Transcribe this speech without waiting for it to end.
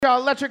Y'all,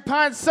 Electric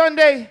Pine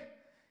Sunday.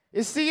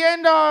 It's the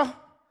end,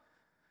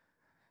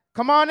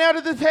 Come on out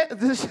of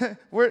the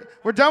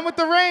we're done with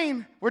the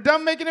rain. We're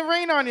done making it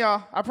rain on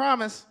y'all. I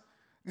promise.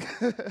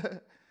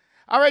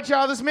 All right,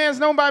 y'all. This man's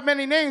known by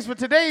many names, but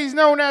today he's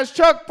known as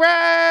Chuck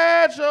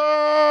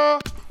Bradshaw.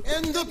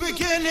 In the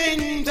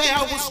beginning, there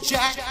was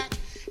Jack,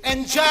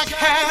 and Jack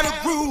had a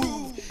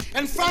groove,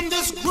 and from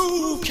this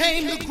groove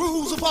came the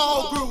grooves of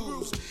all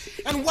grooves.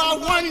 And while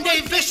one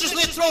day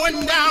viciously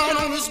throwing down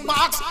on his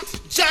box,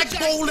 Jack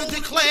boldly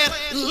declared,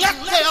 "Let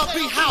there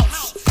be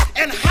house,"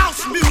 and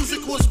house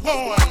music was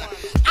born.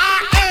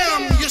 I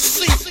am, you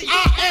see,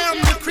 I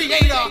am the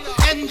creator,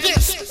 and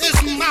this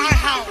is my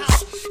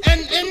house.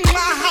 And in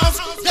my house,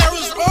 there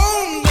is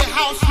only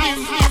house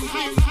music.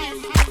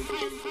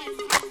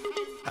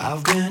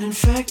 I've been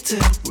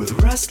infected with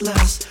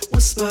restless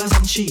whispers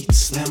and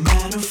cheats that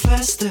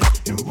manifested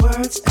in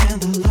words and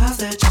the lies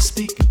that you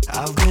speak.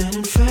 I've been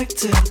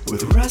infected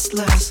with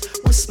restless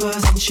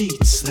whispers and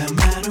cheats that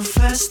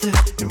manifested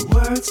in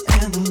words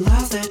and the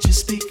lies that you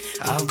speak.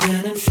 I've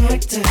been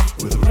infected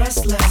with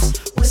restless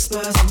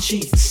whispers and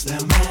cheats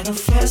that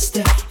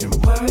manifested in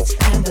words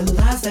and the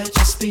lies that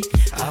you speak.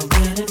 I've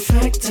been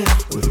infected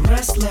with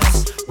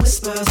restless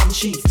whispers and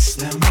cheats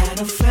that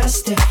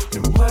manifested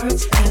in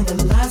words and the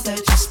lies that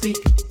you speak.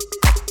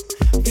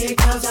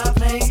 Because I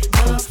play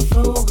the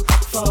fool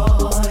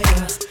for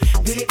you.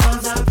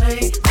 Because I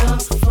play the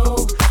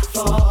fool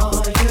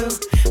for you.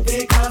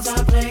 Because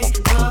I play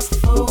the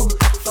fool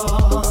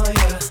for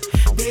you.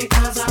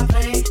 Because I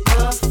play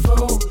the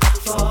fool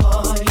for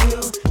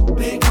you.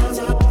 Because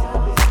I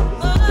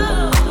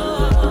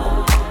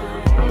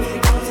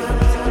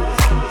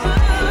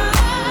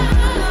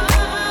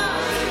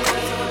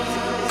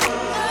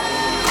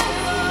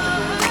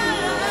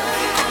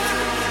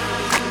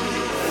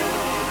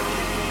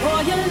For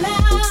your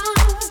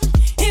love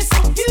is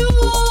so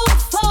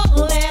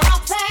beautiful, and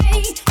I'll play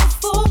the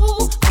fool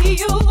for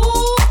you.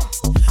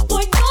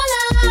 For your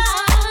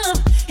love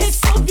is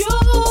so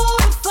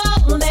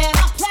beautiful, and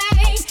I'll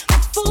play the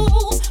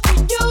fool for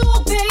you,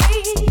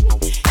 babe.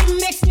 It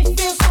makes me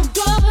feel so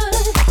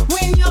good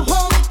when you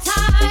hold me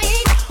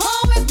tight.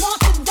 Always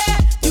want you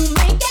there to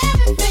make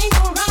everything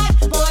alright.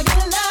 For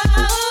your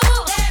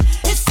love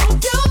is so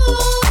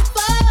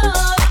beautiful,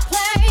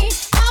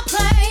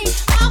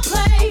 I'll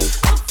play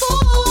the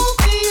fool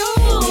for you.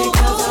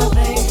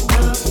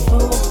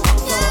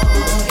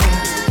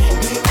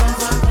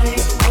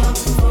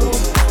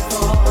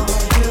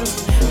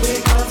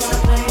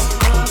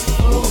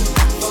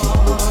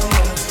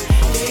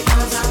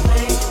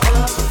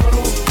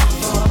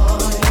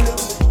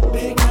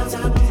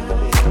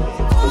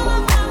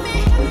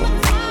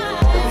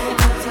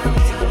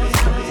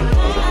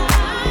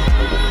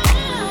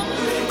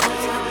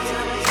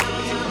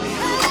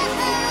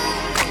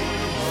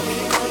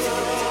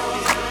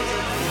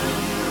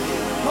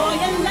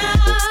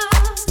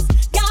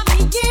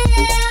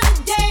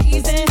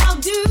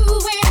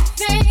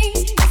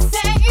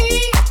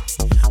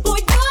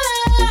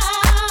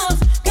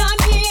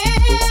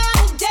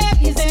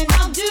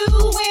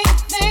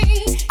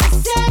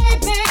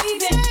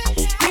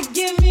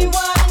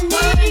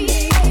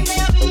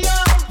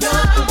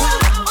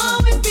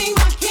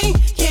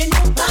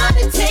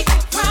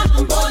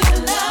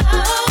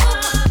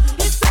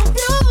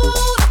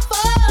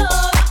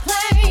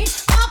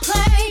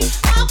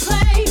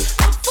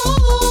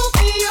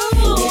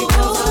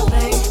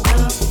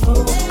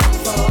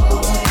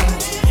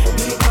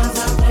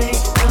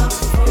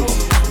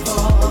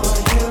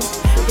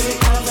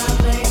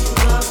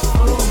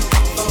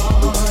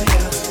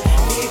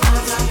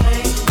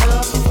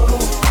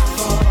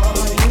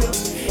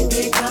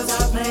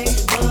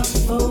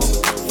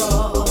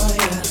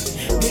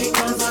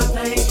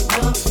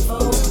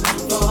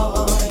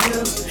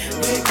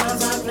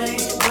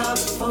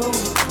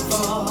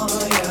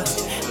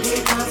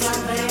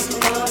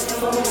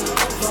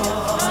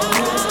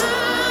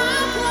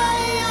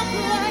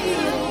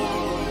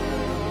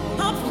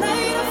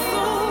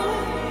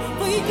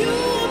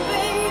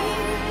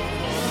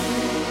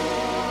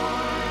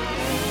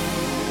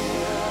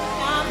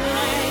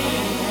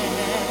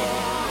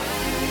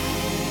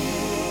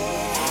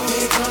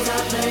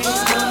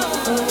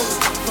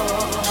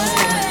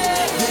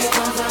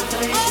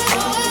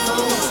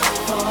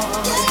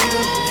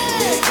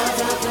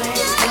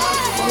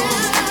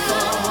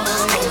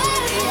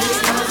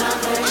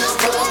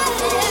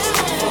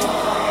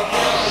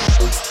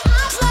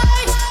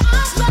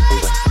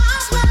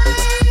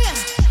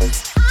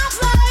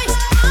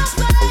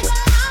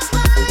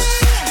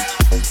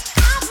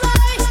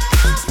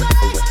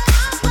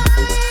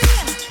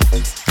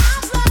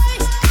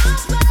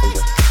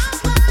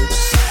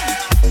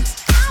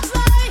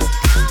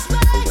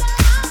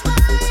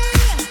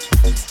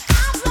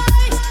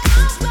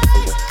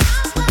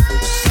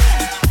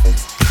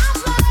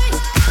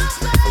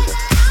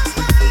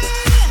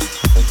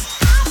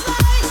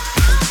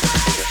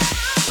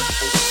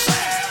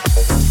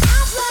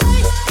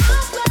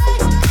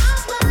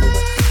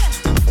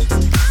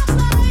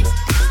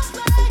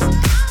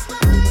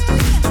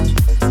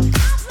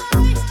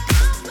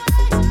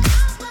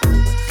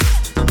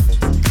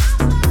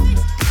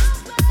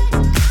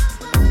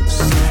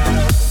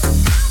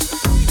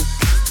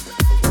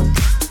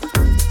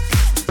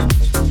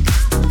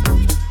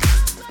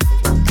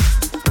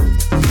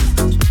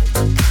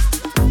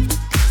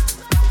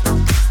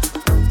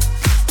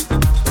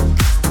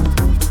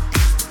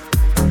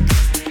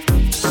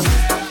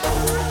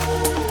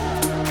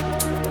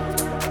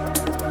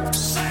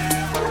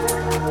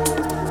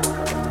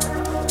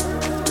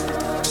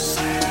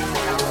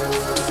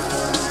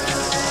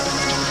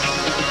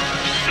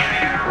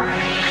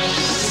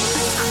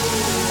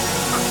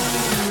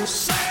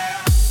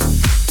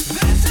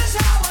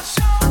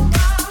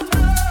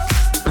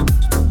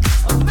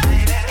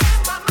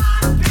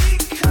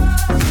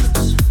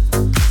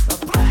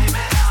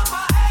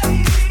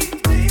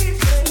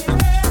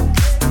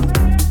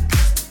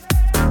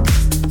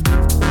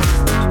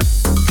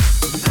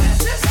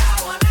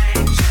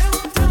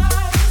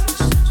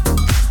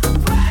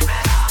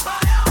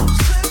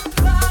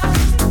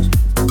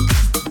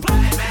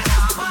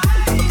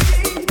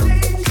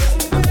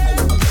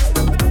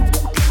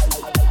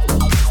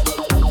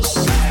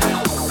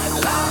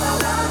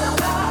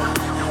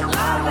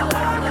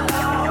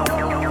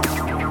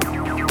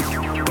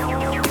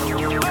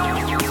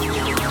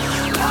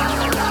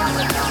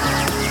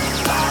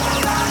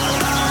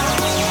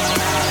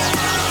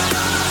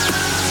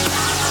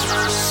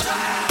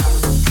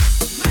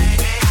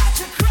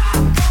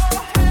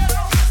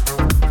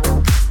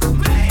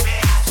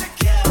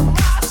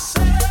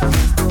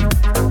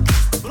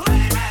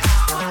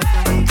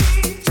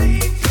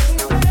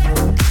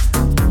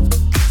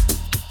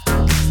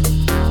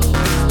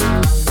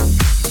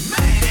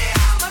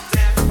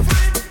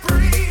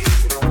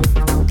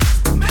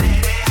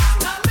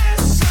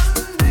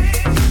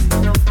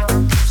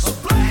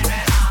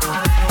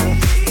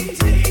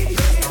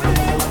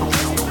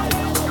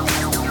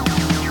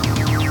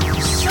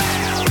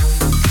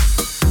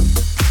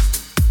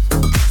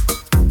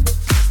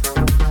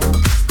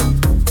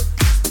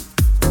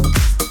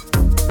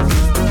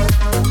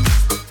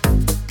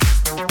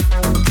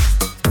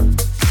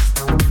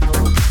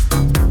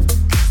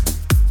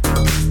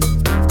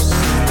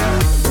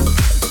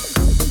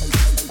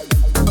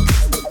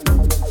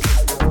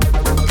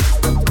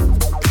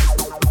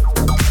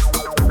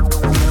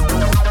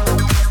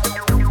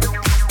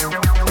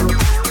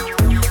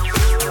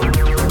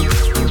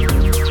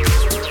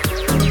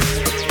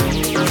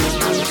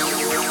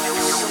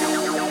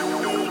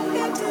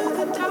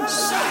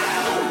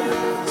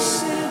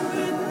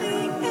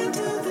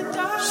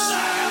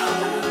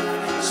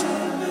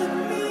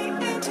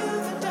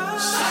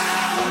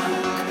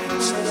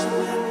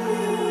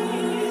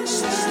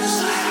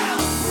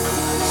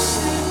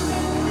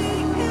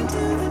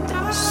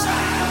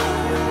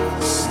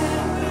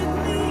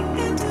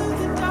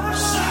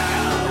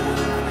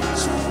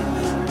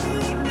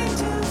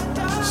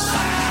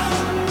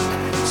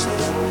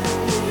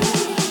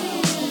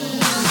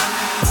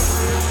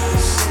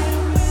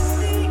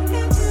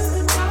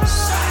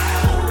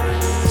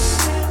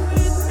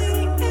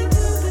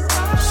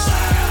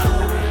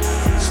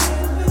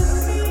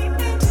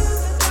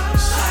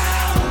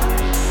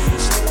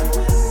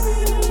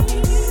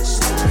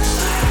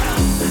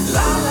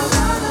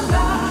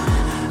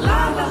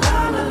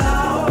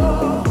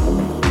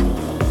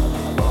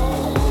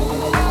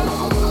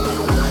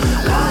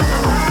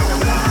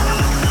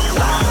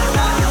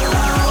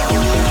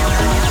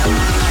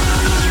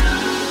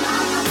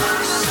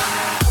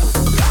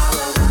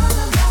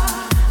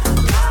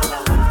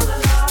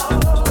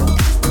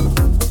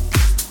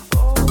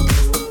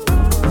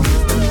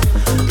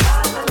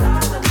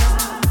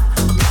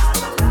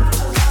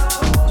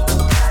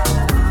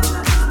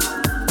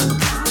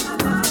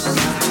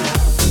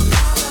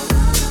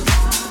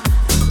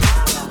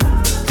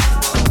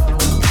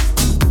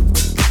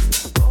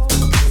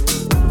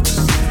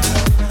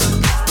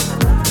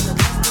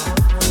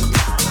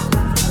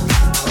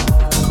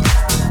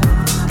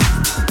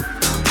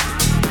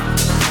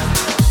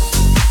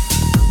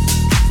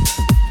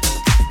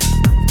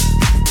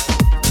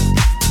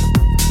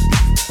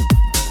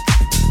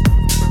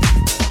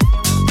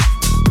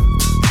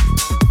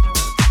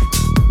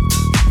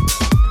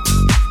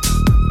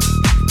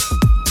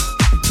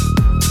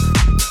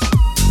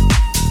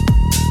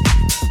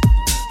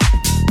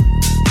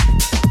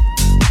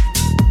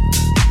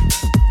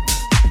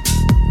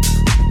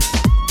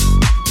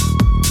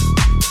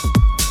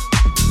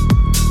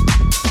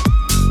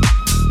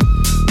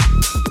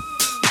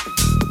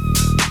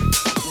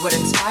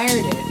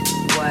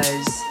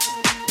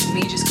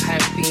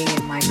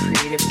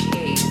 creative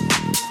cave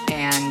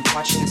and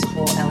watching this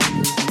whole LA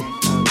movement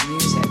of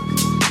music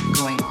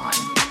going on.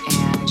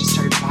 And I just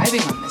started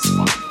vibing on this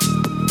one.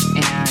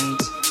 And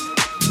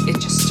it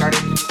just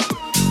started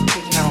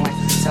taking on a life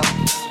of its own.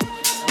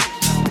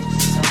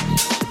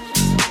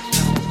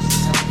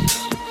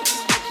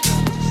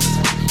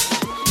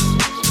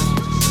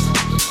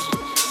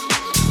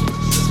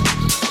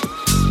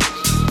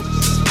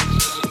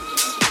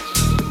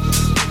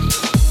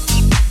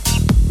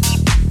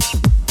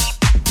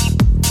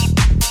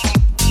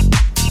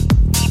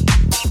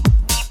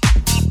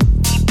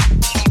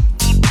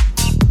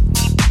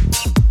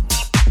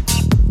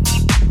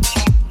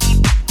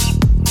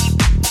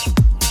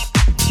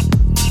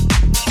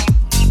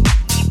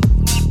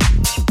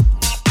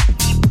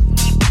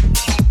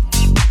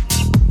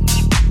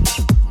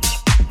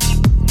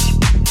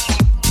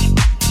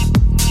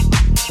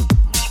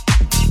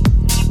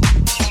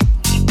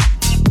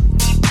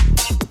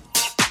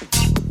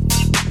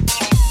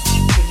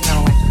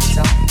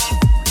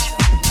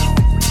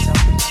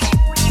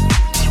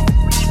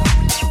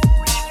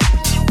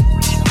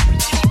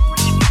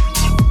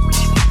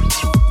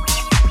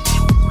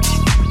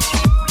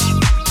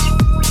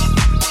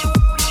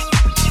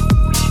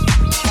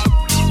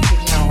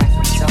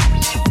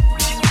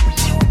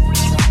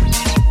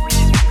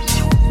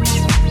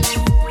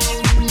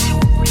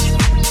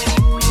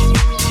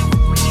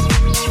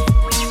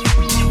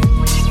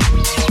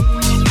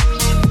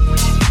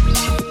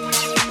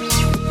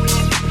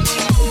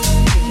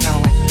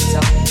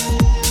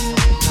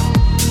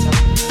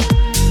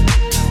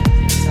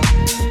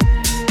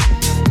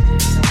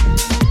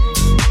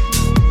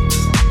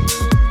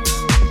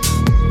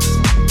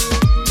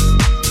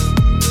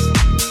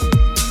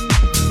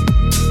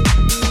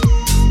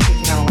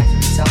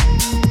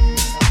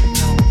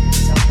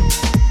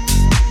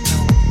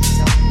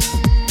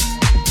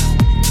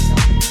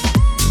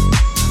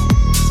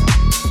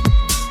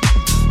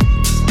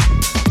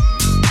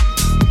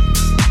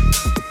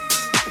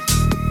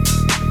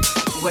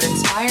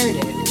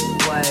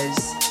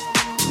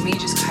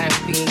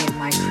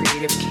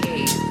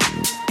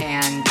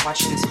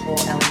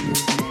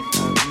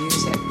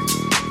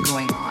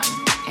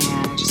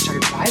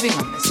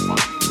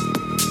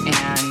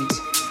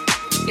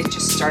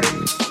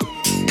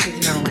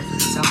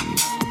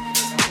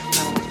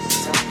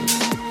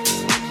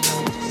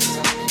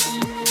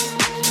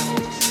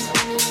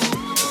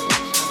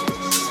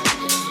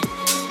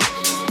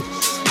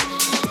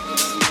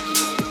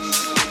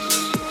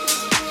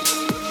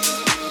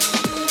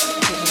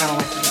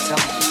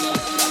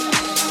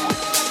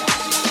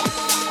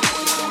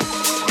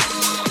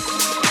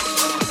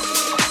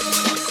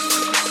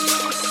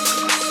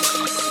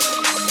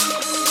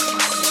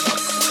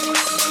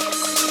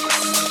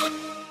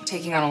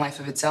 Taking on a life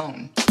of its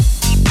own.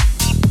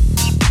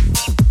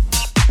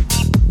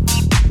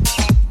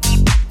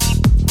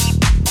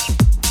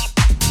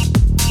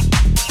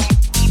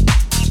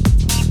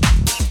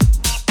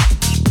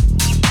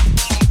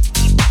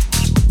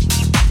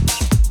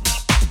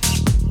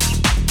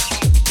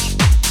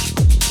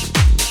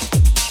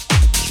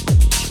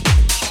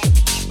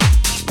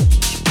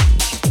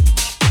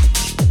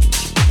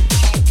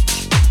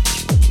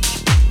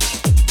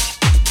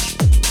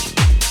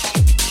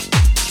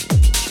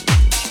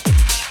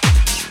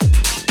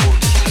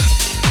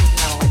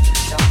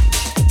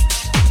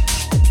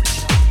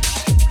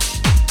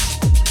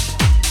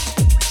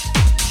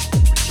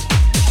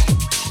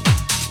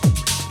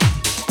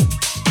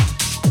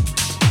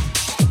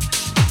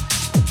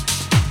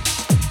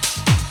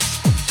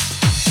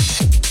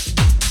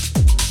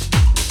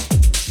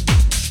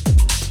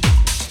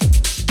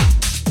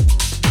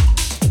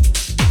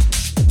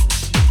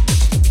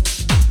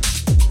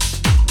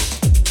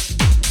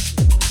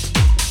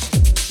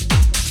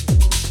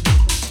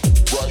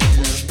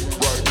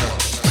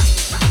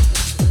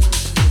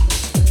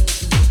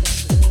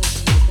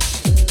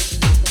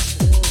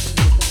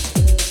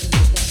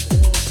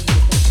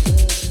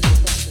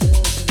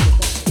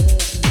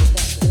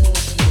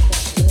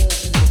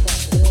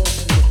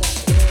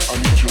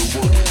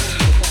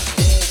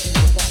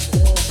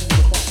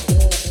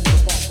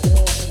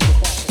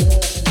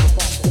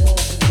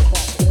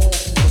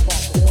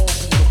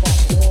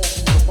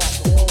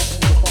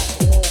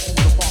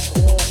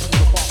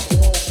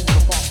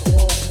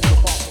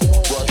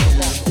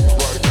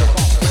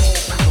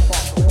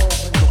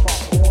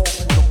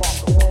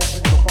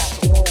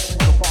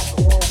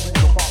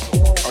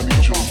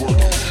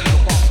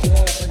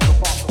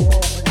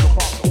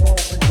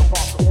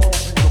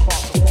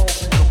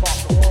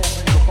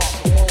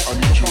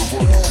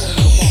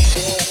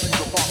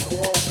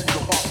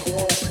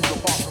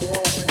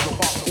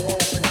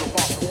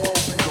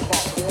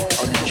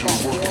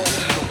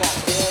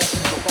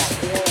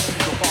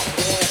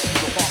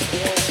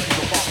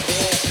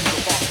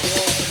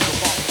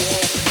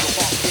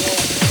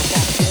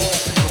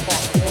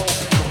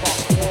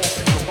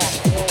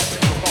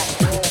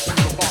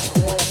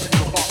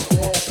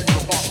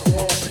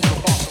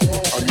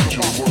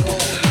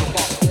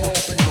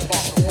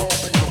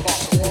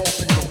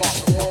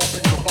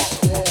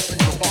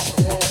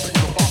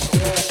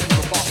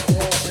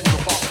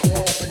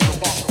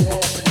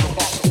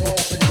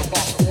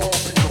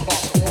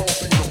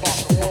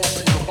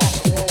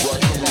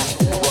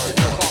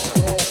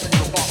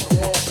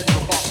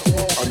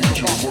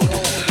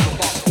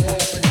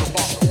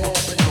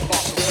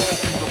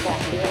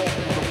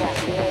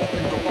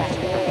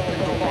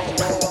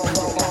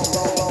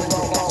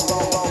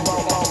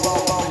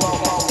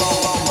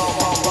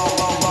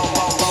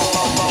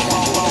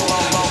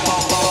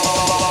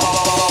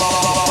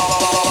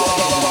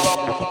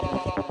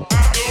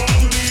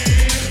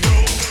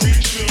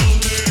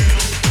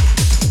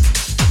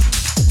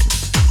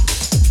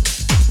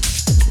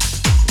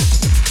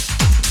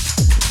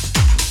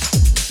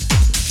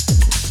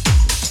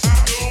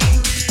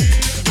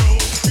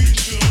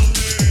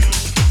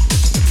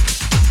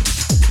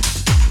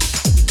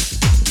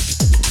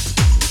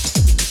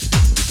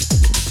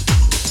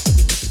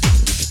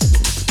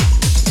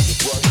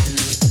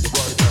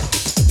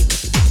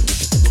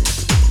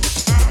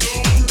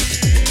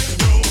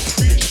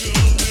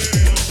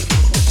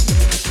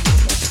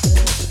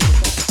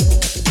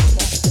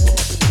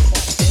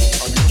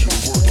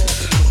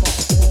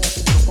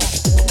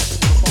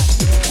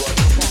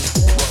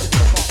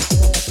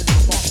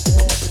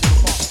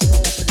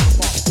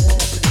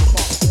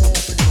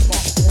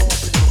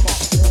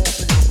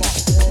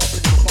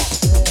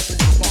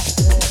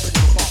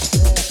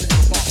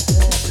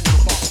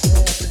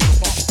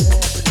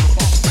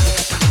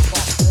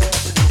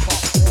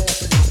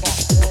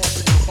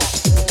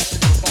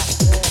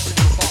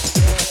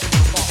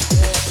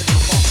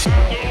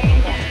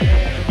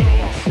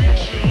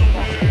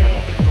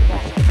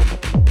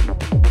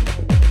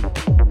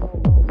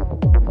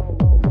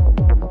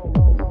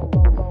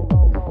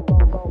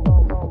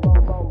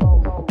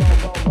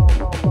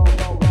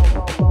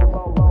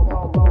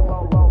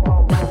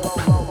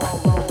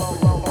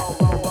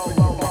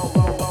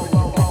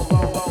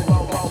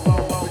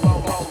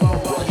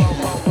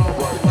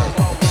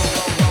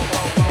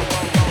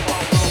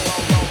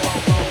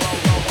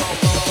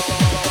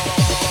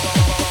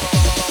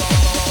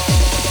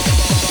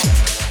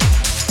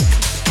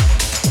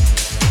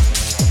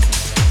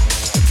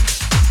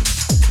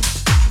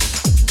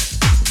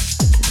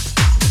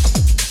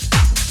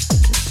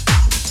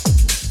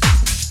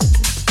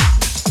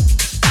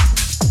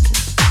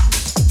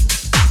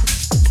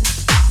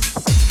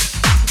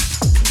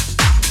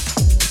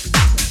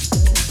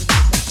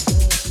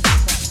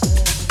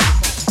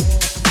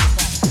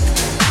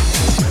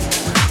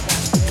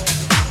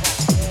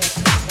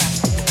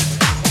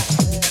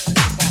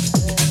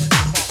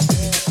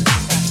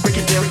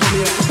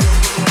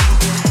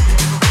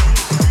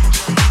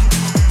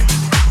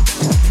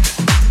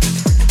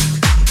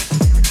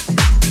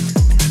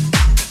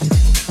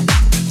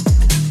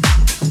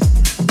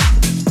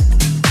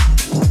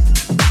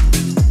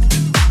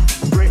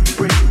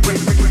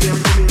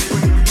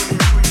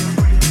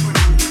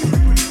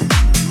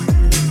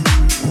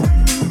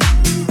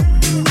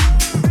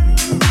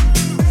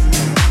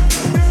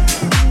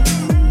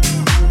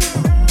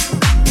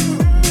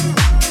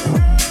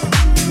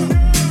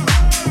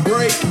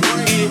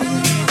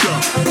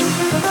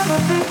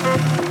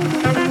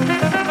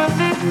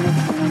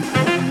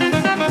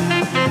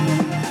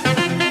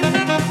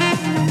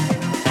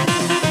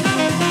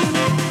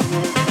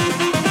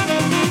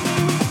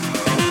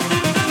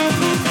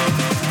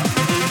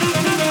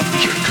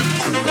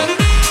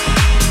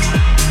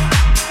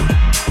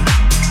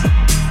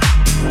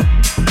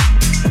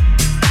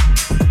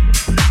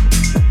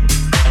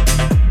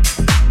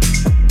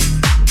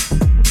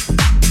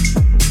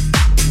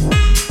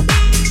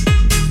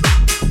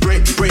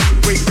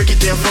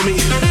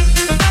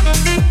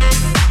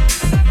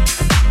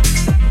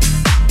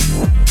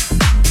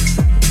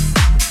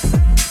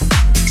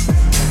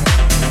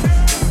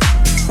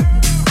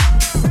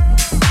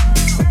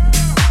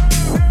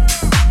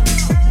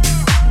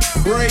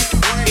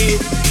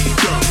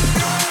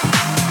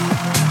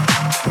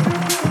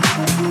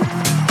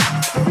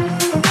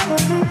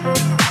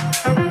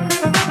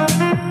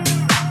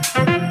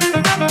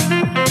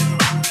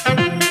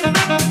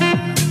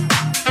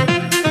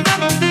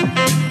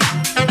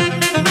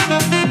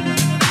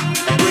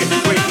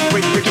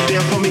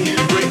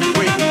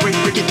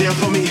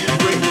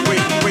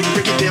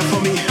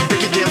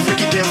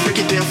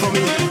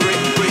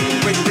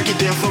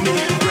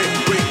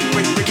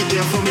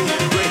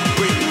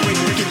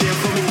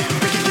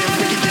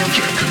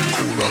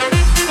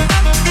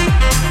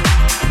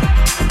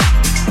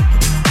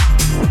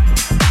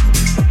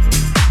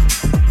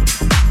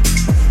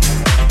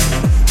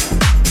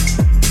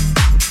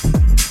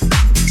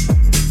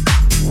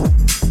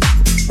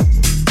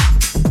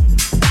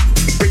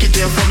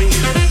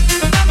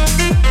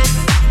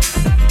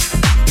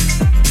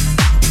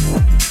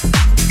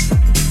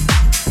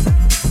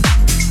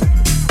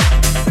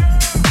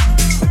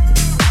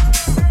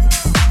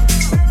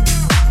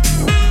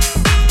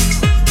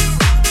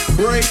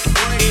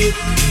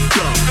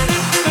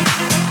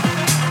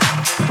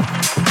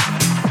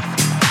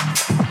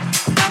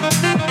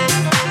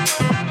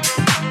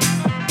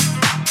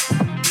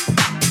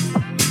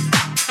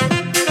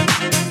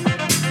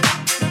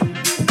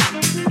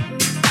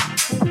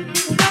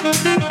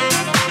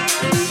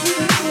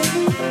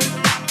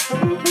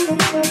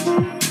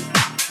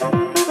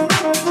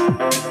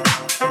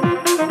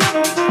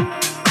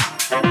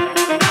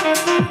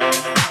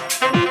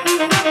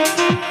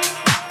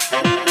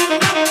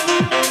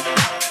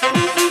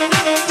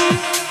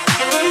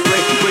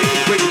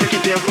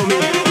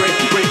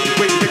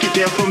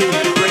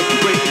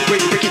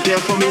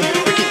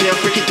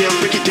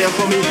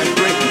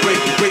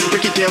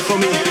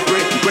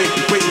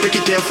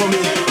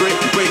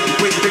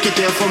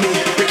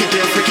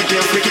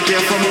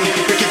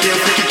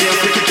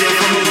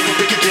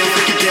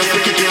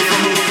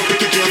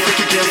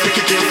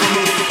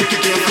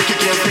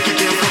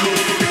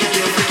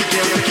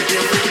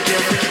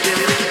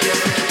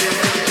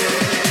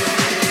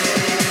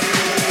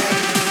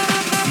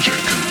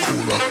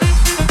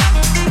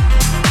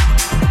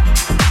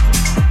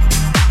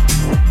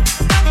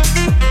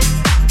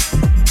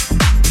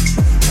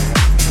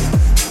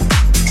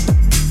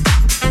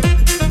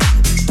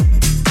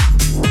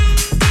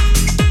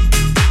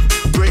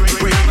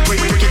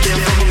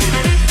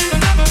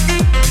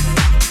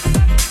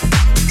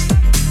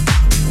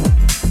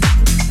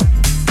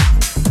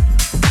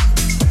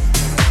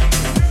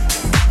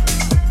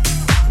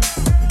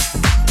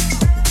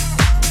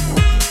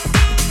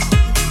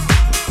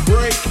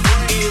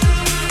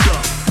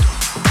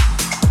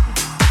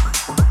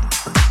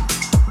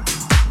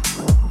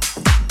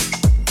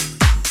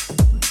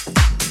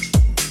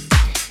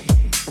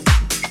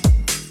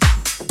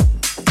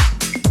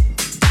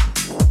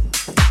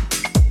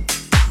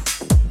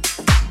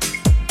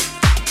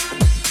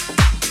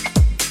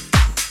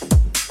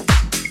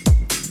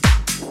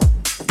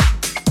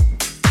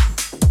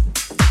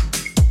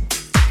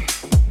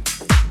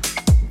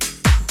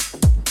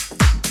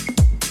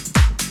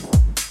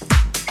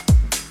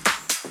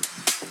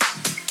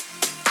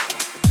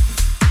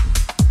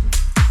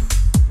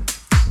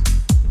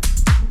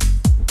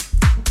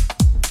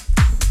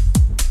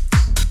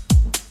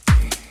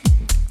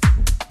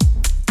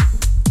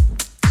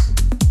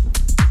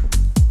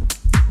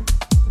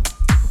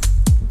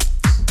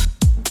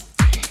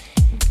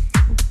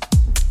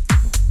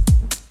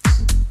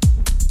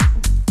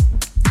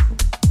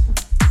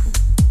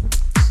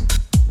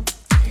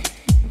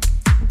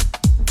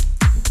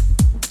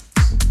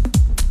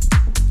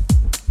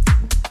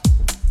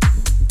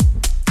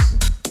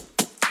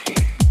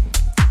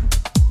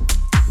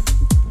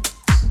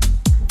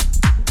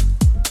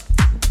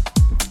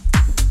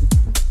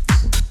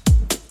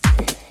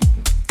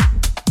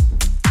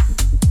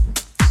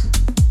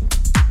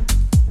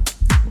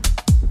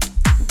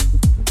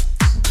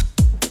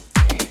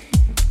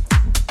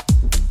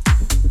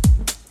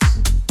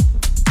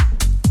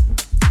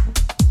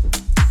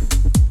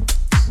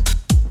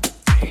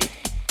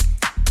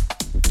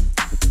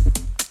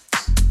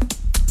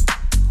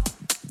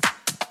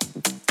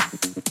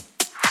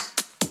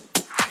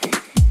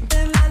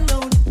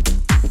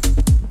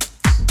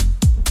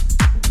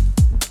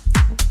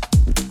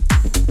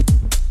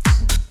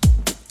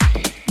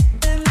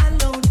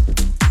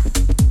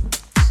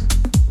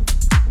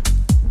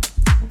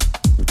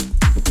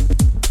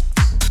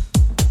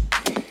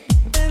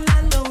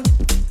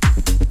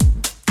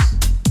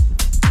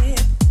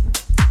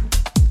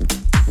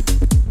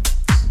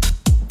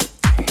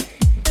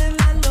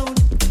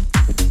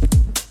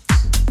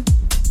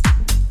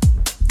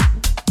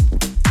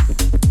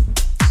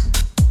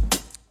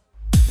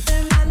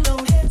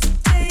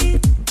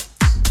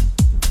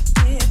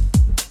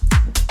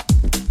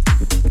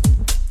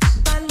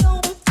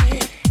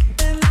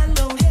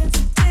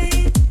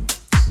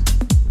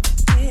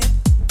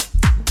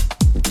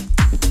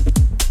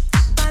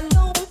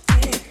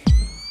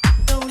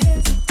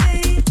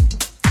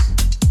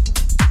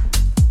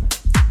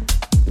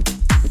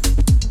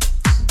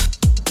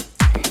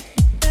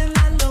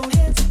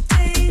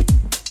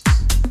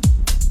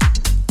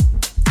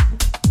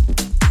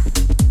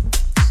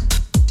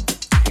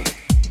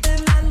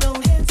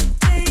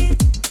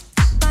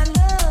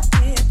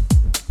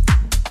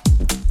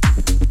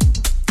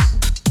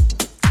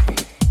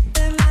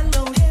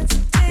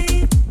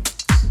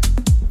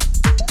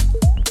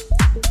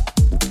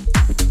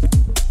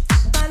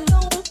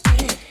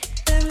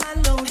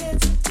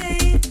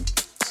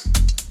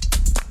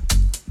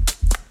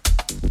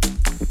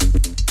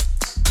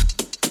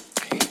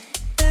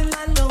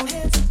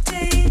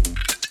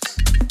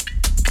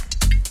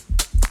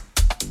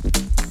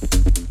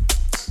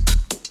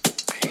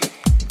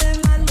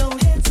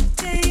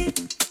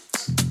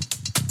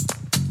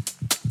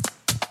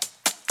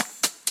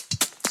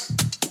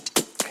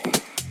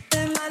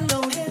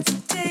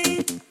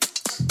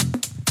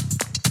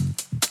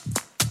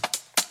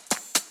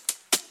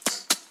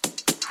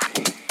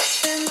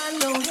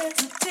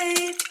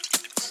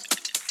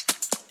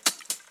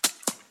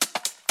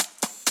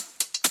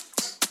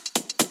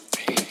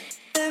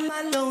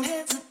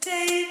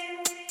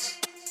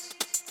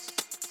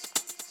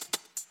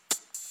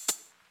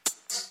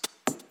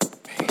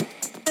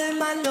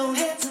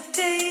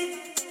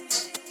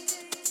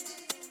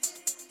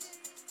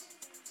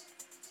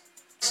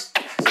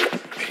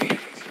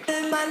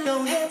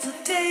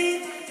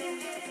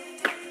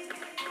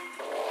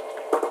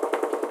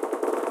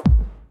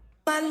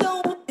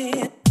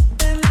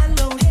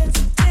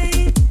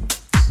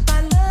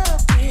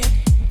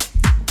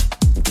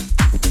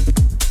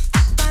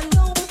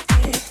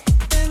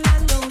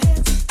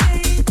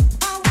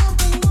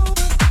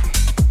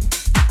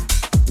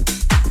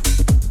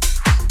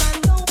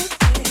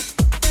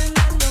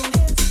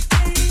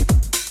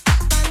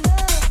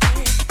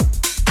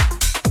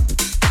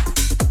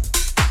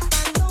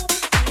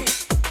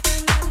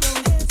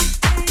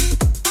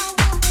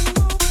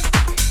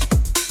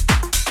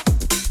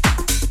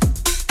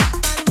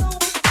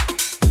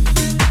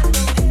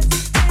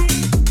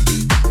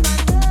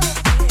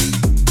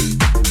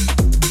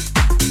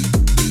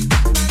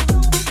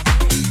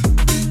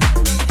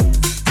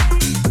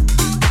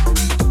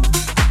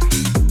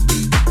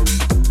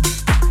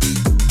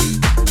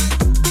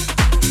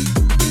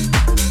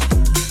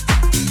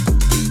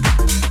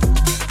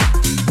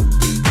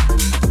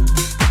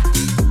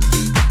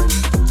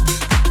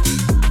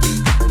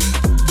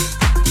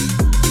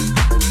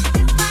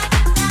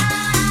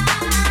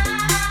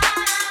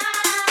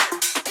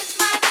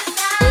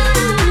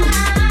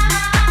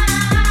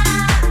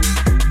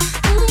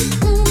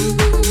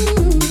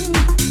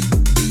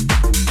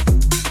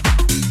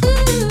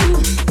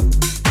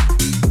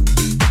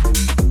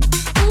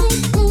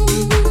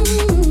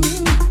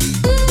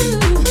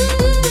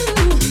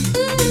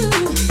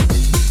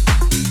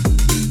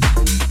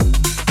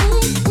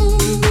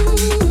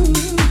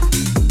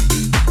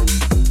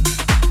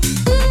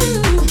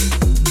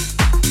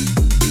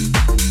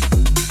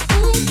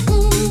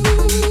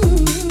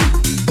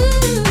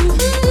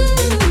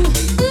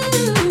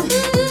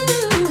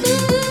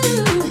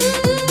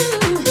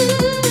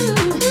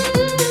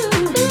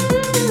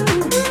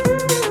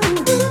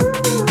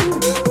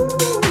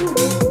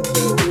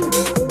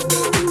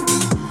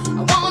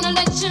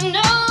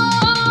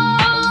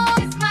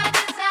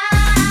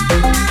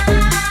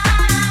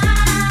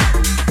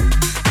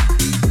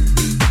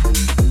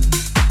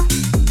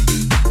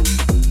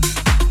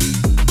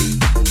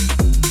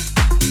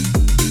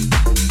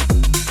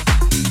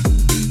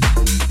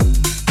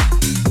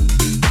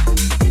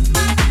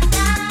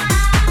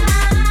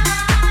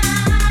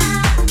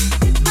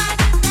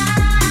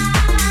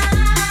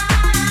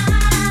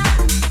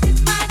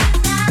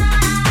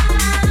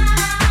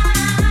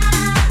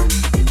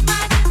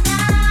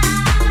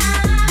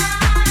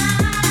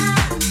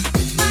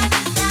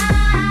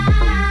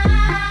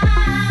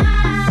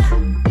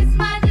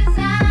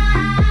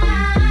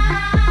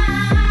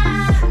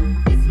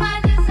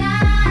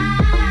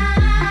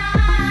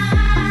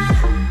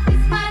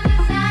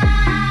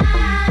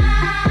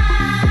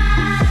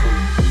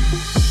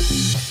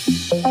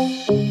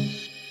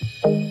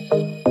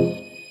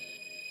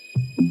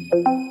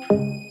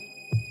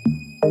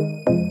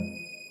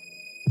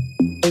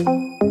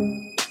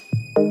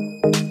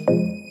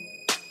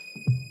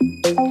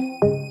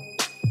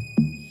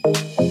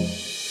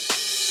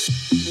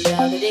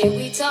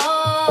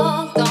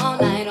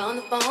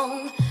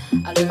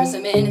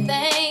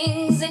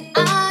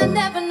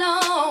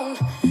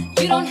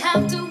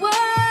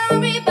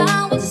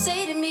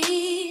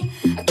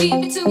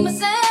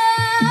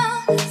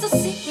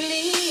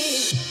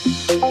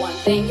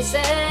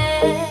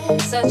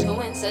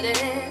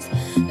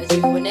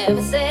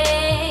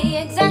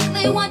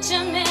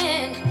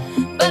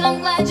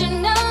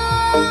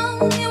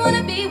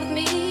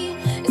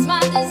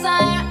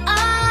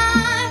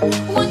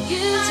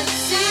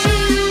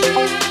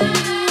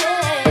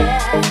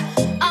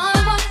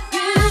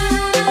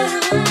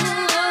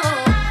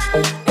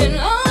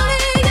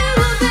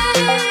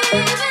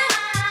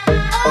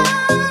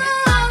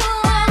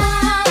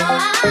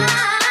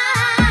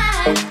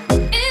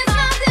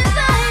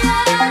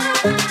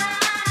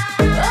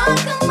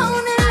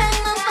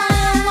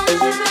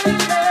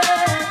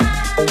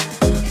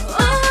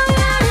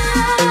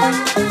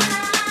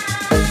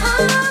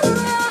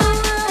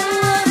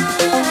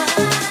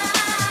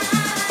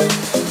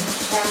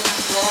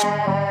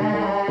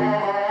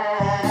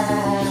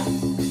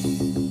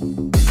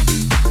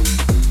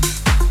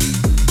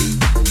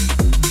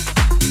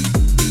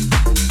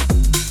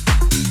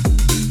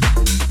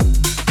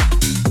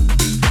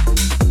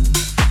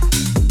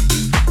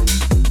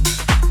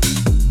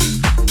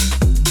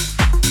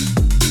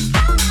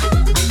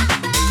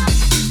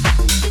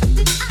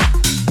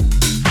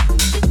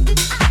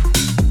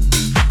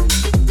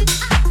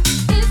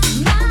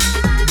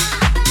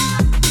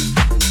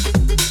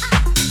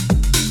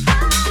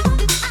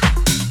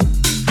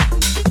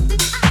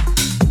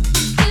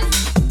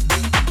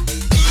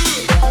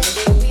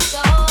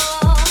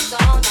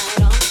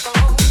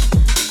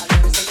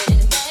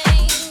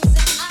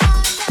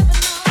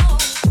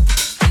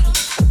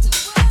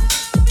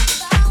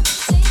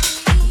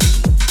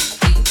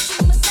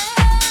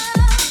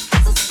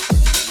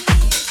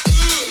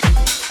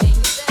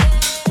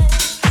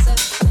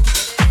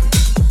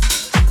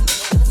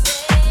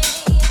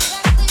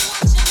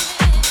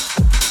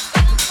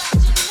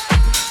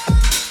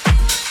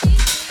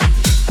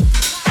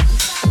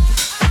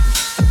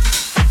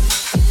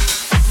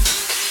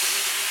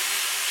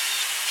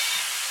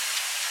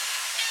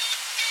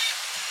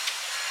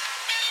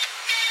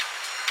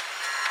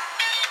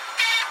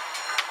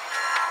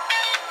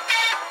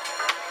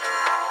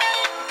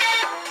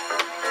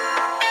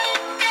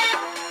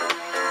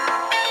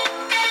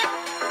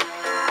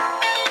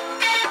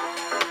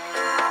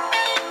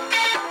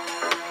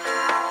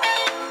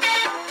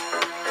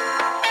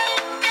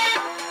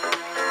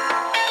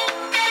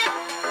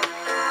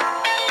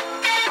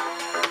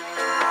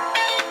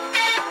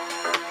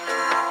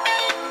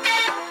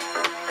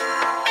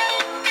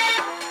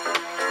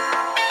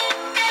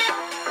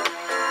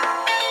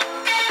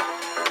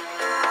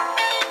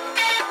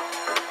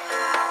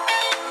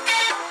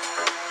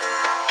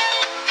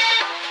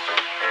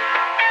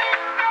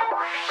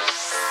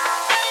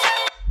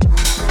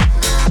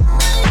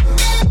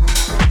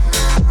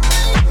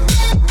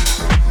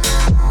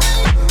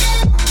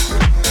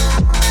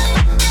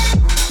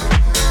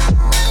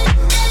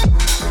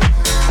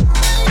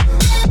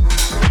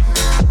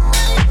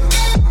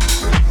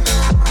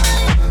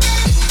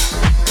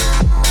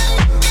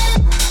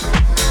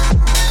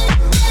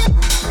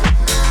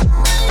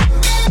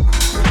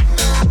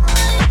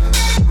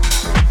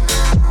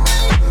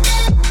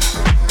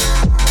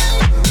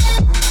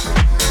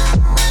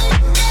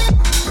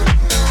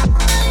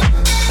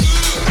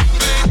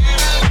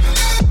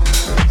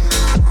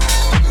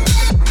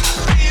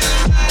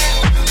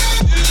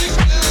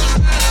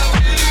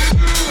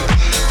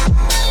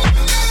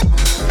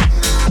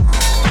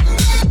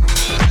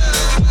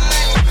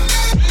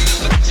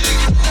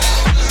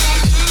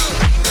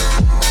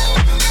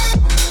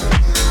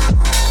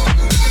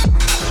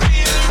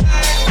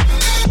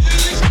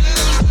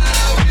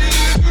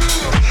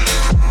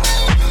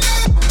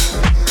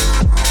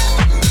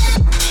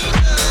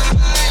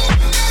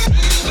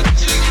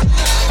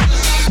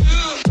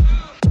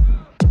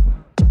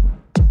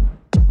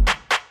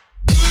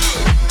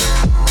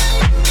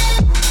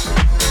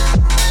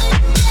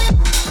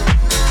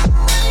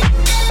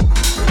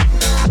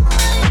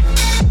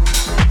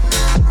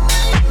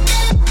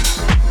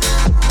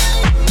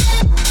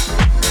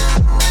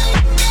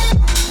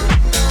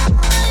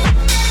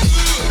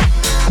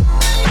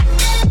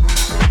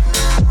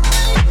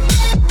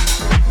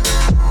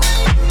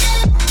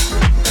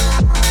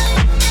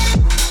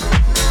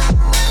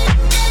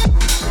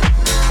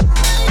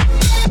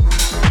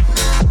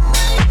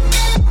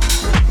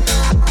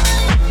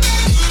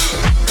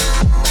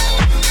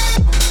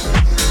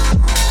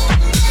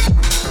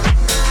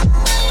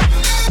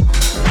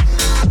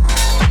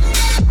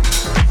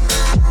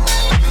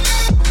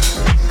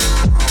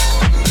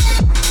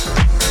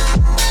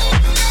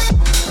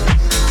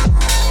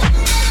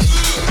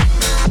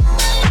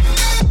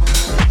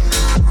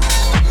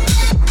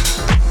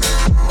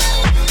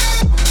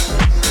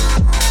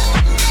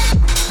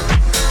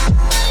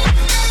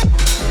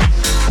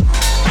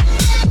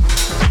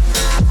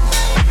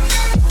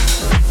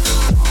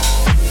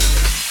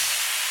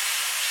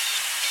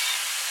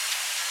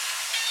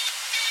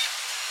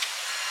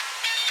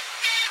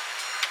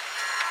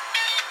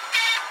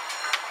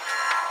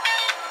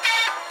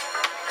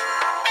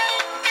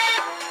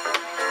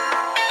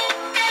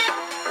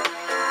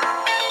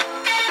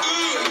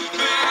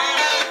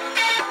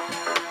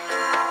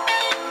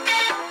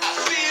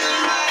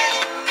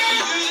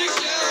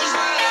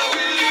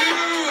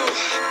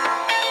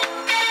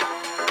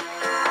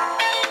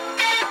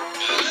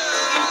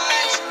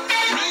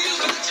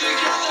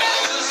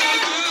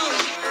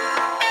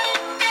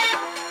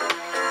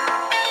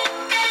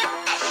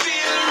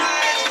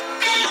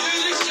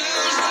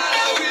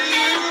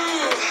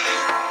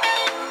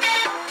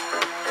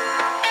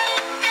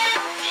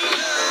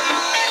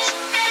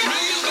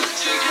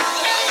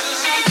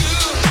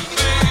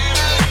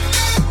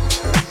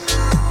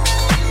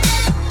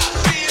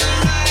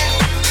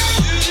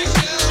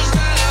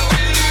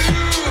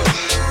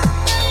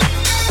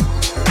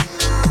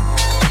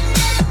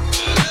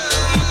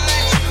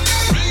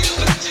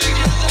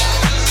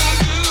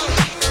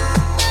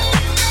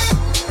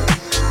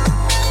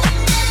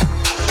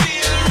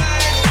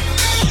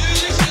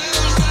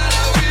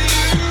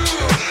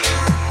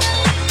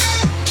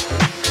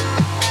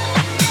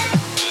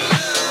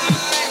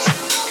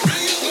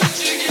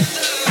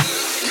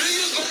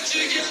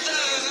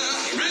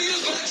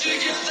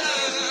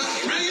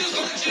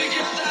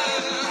 Feel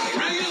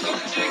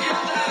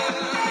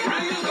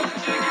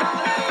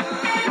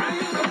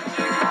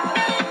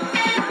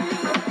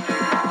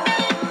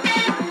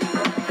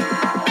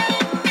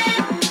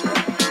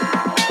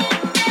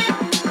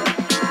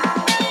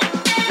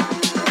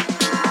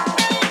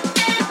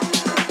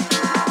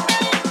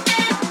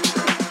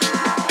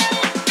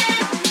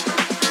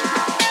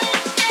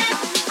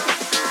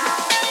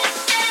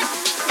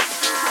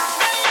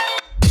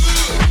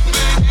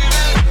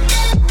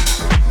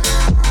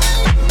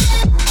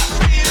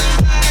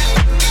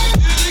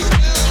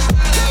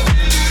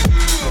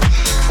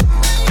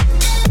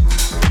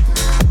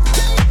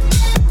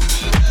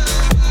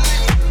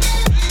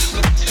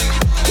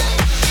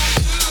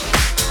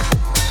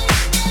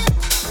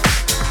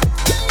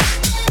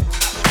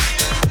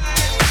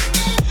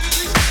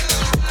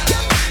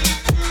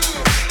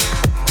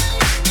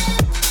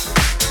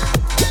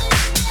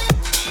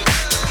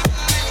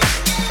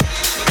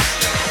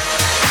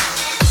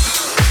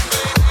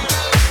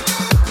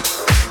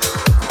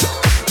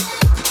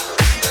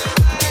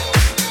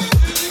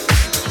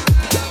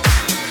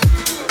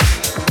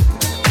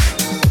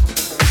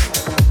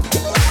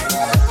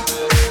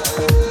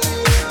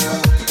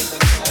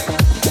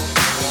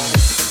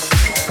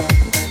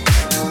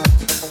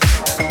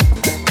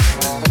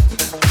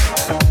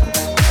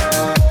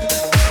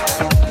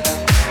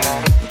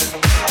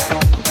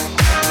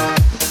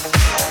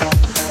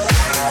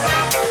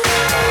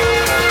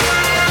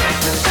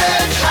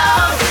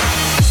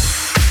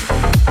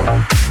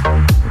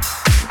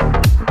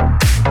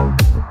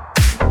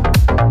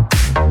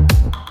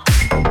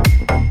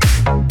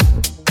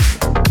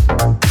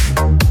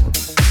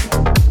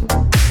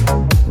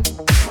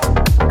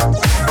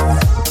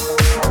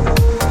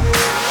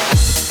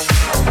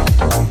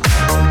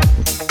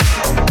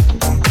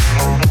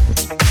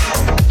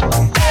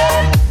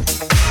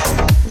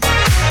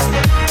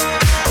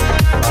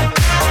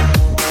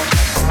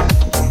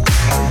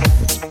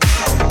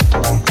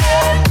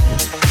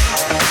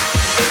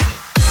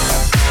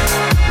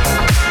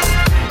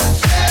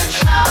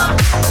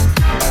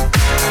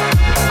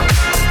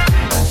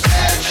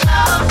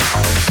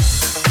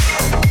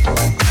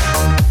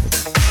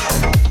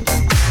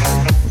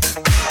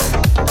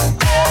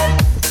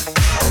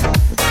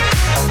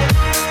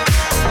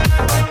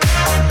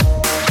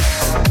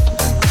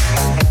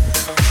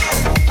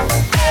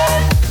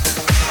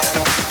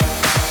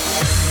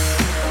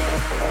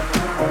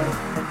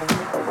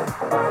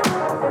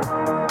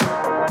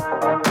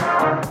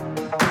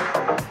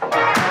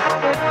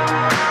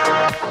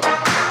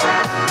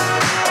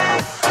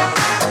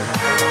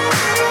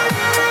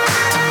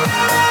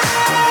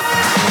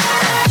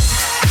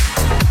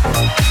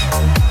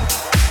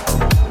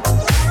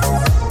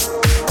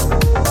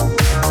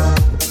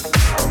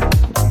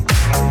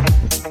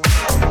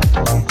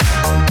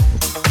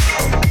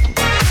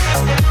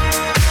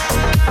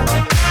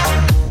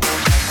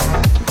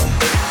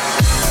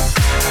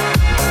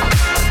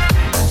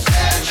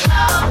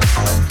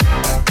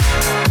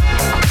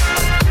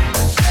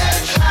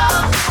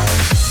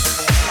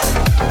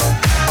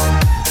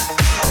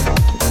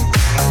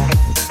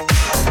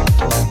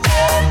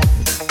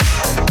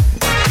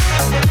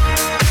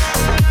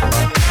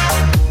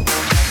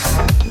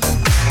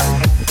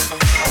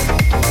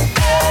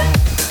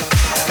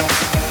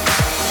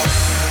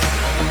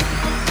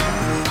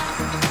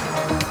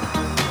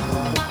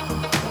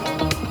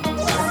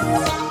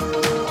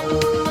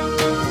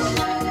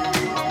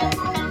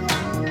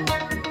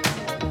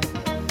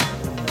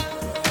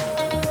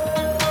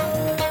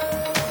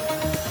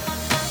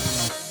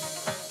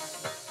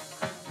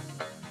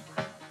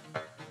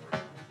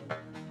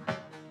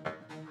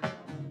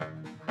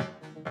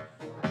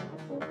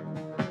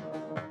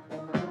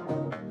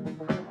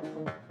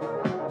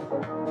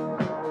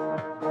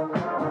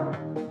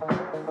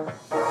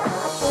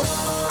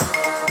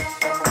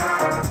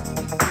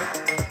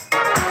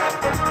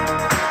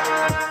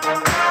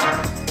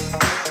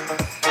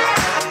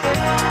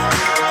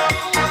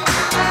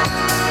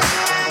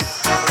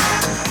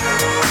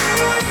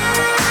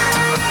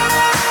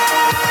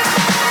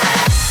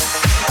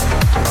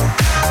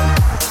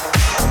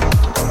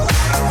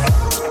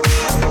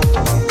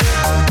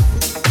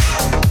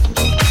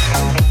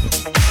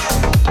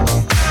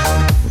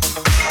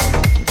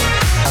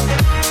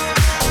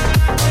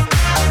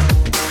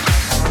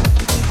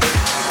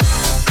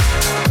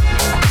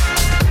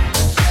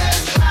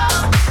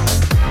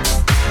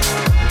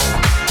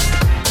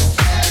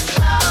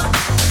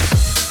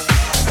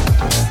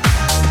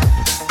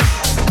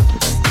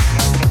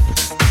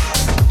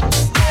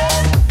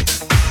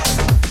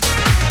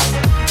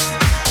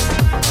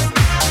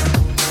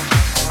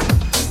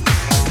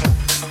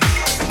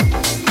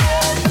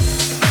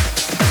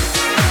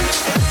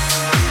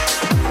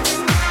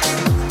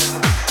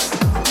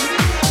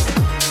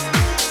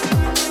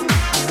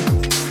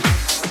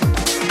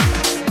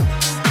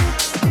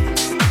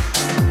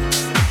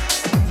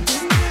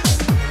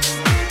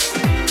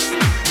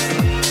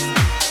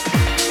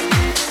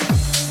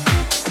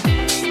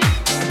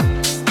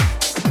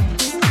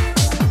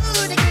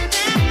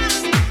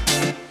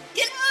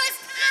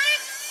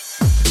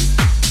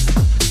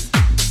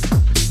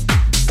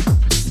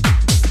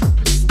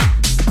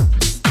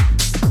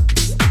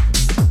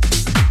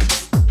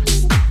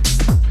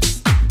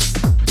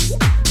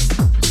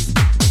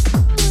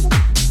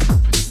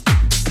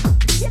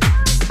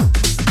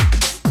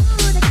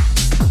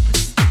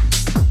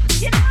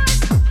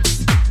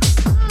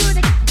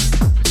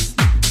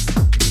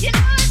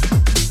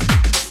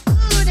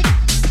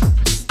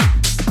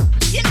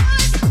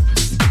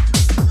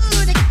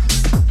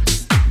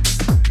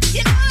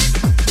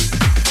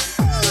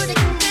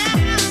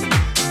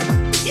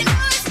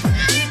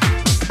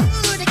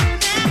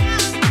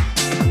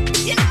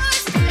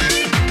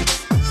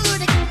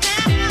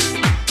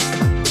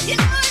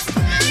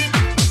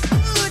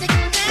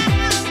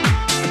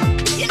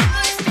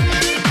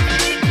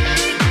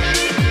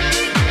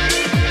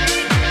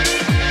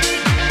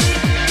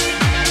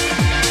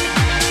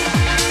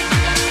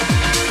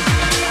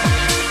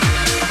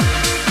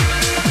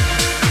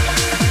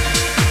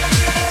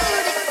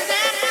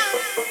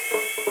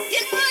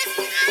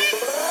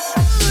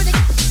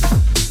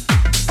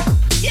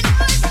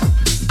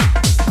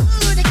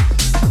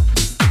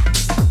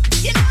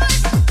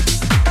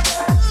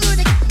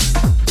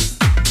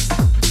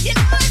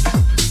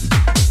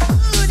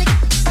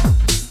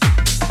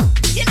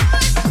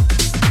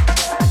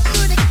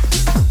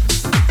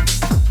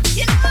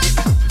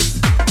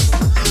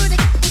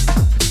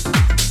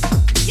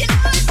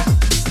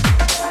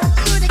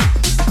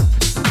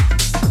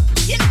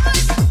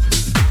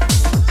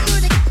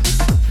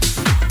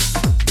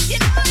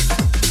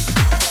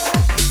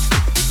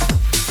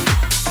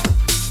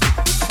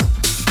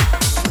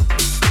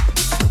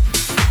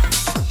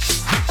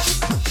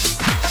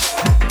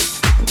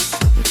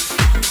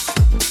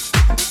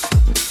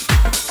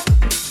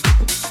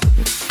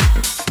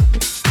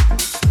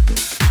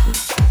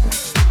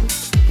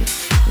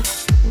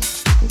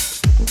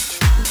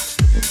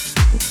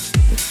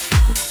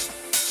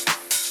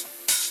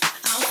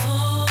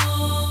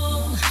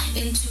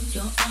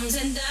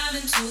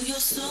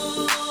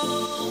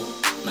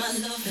My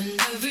love in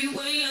every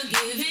way I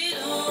give it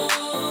all.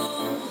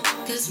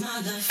 'Cause my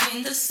life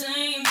ain't the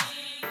same.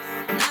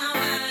 Now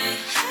I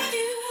have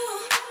you.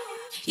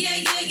 Yeah,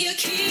 yeah, you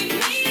keep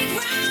me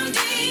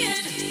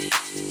grounded.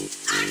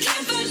 I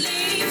can't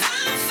believe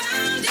I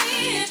found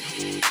it.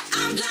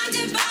 I'm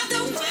blinded by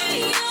the way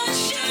you're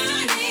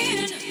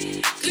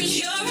shining. 'Cause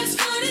you're as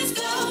good as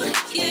gold.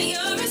 Yeah,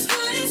 you're as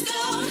good as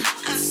gold.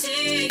 I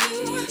see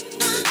you.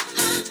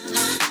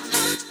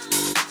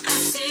 I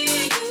see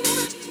you.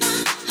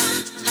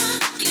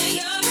 Yeah,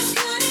 you're as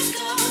good as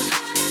gold.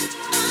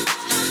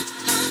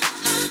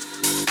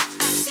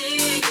 I see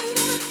you.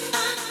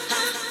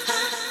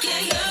 Yeah,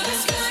 you're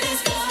as good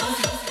as gold.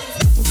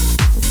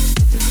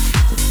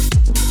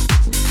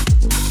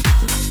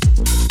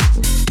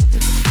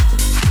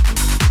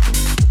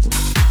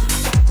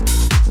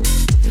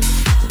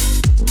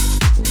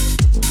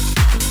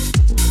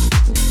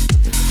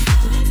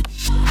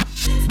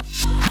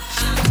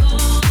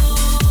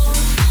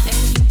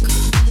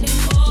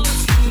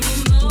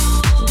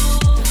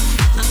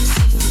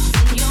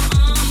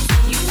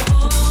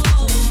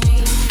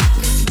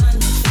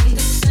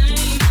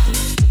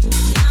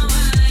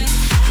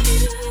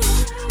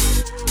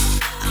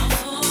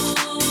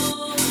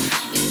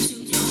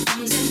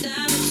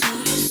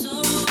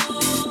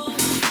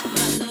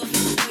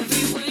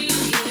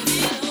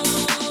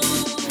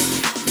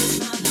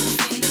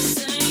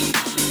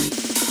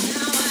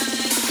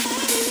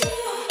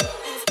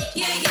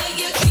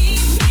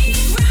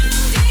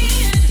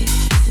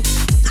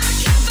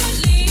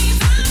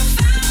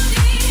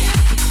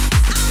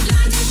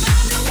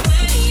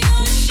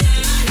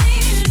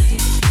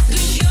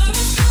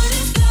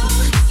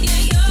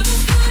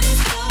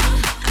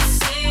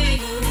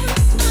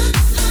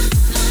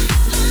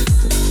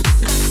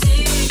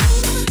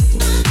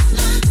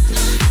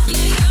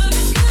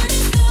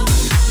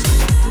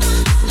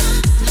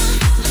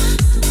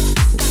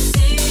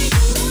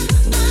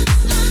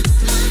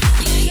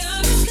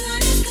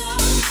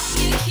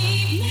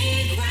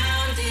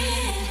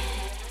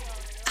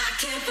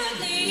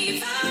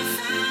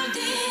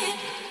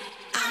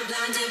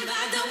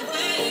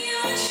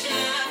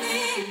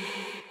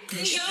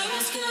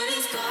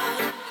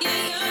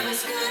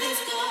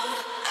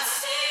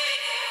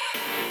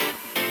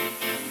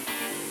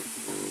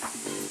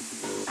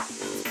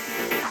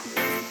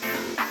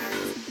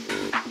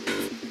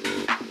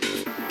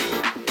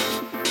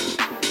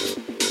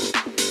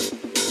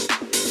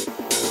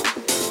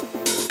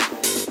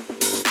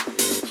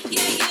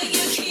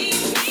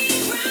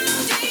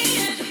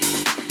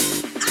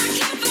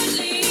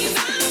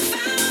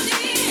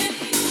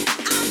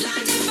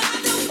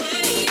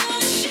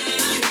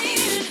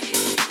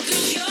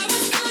 You're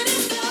as good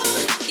as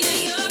gold. Yeah,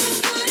 you're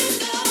as good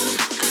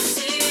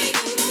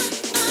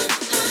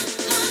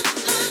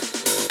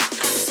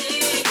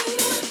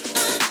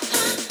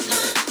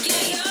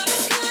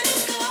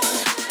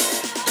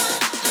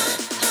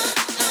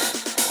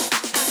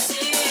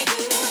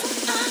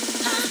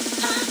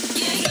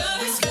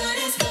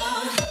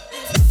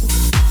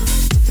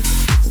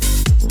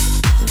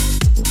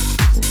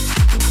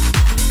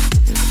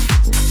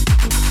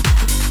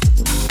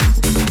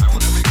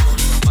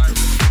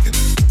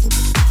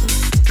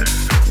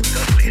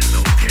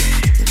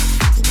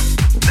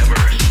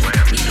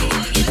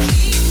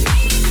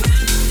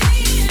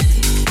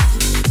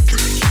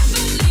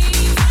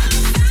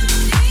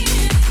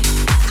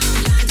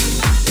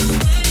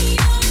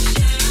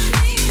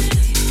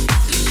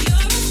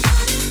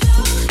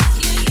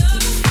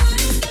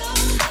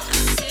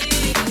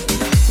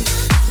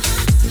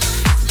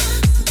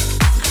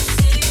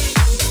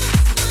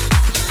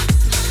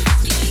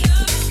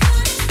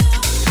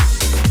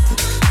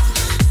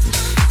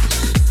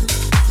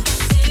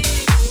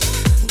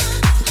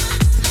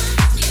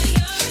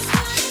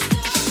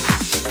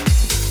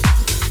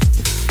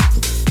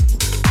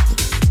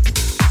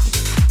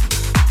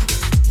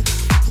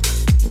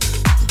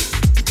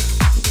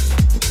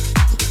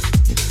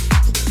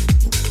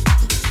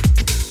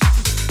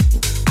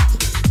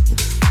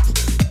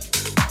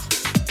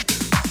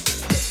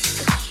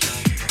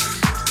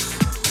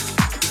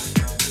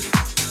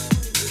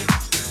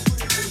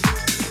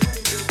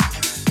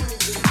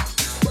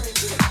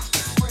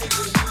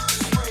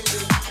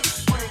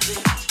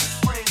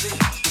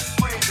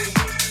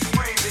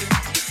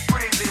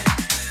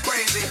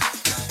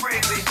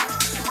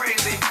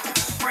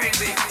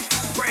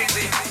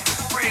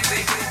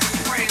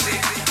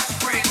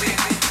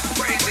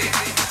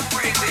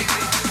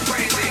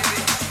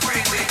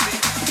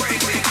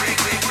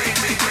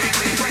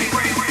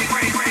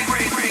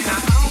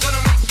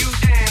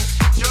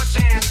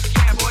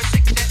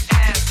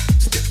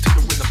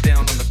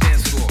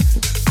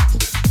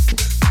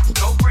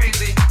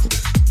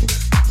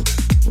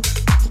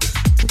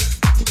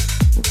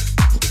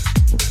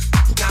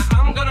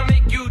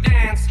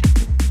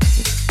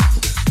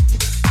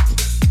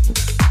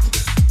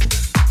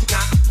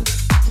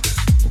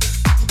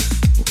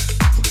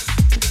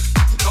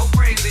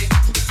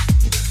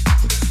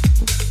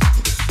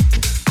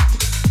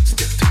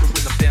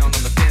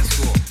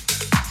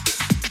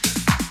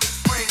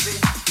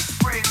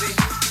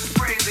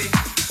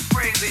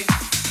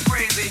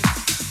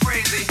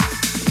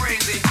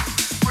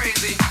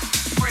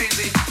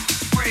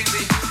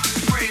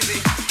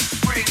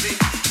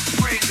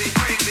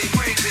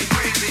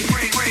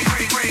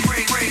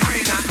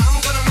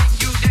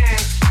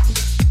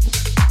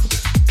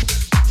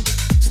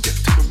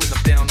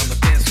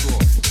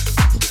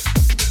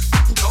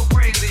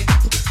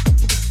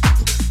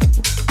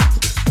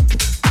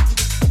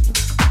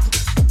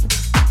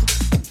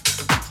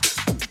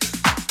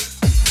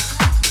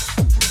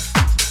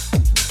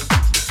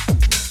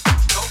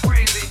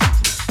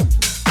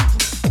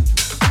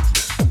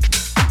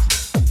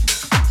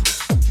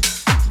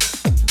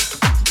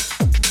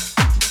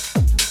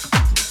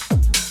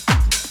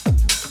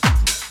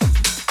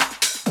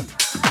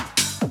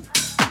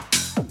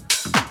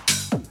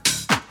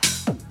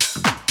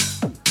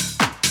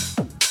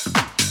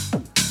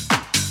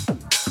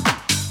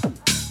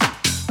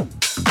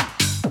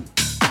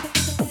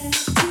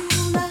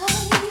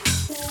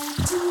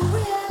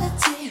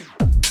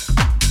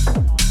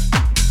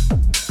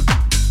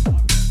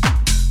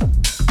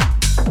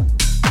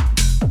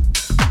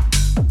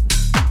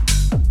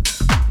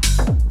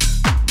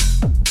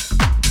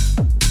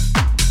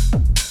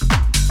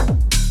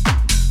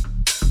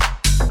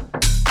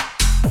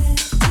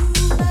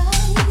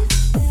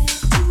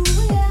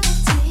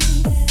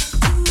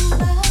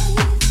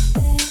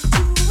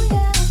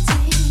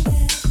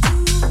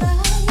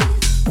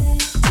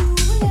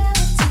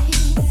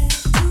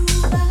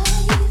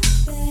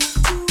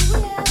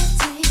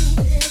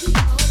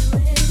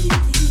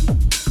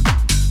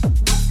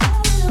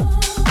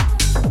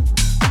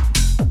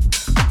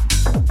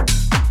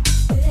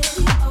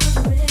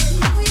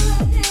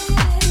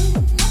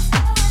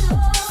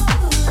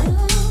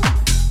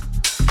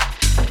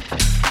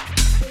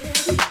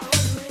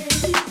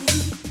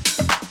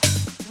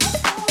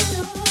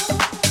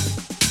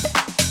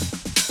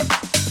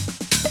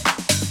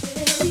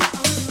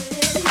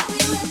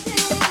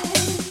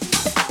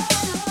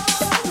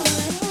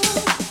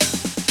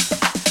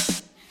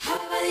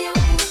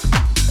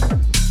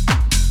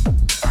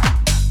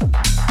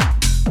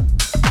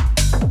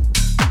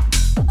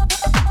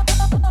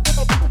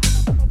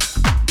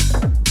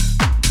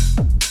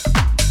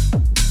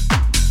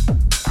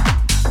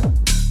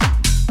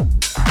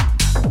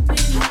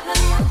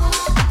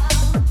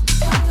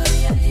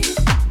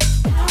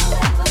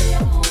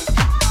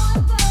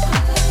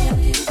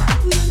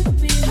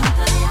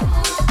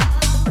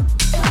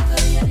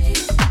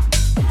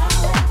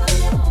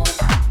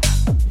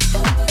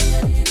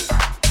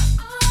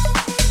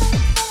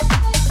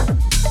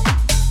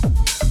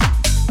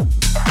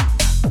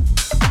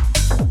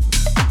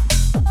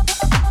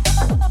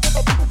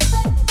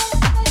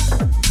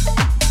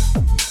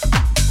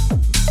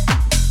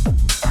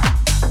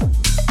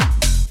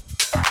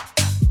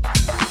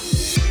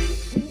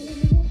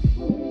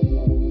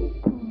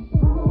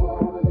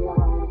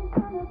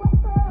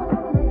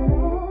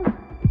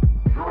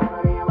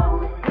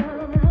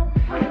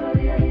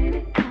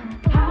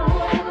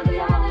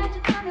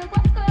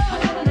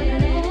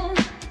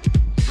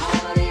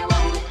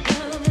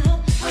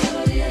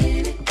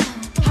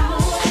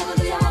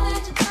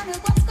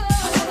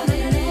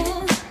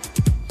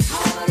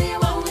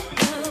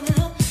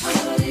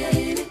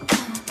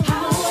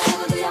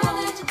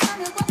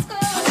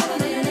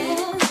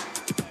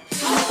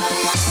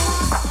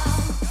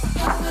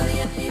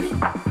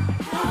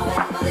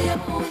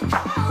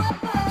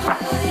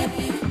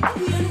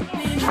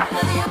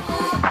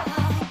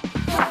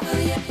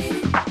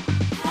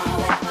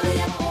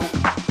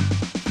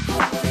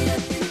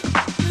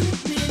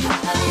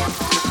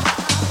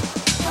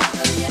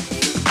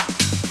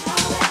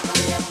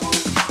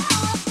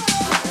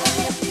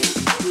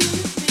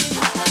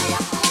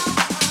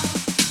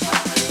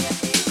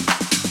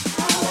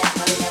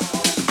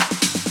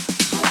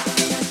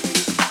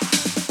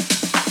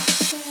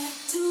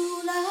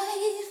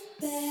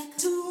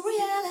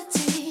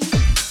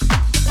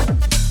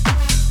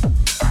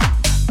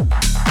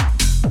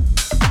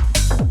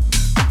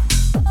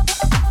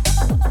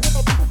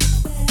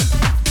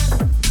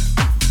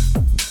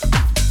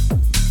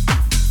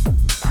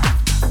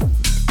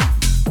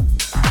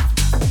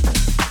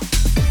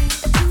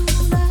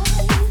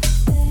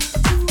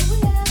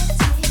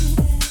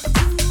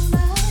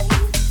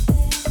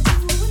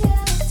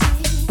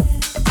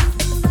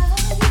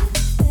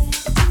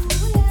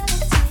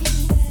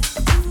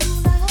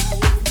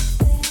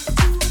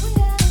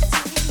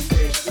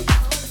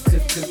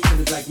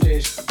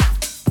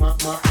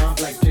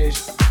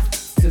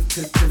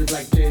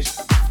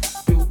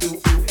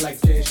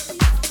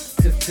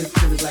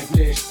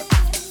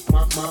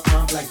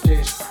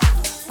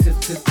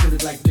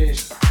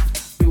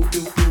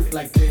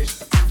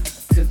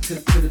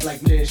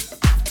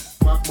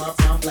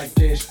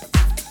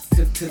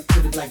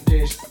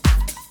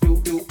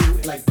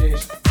like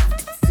this.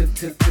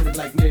 Tip it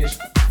like this.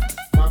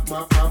 Mom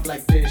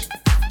like this.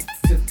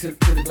 Tip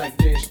it like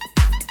this.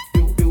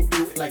 Do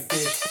it like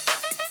this.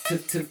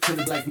 Tip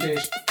it like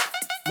this.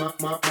 Mom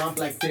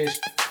like this.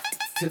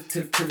 Tip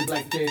it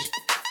like this.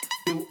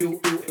 Do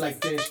it like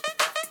this.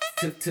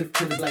 Tip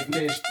it like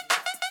this.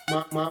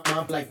 Mom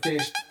like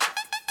this.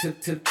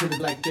 Tip it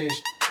like this.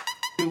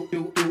 Do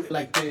it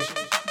like this.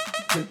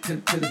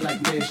 Tip it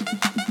like this.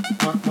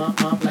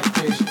 Mom like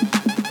this.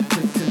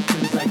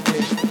 Tip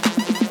it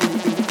like this.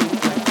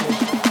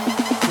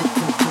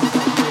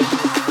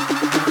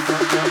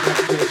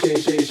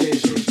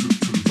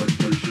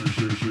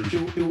 Do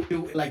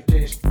it like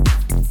this.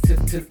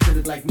 Tip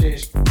it like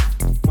this.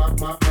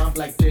 Mom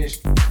like this.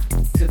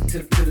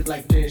 Tip it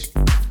like this.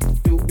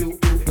 Do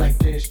it like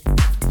this.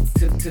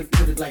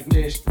 Tip it like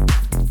this.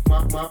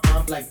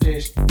 Mom like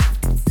this.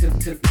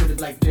 Tip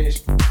it like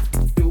this.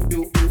 Do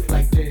it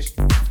like this.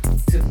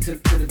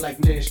 Tip it like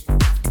this.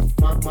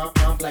 Mom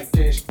like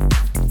this.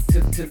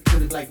 Tip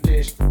it like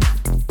this.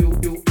 Do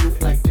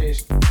it like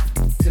this.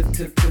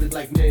 Tip it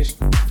like this.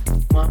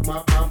 Mom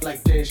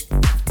like this.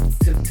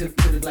 Tip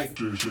it like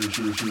do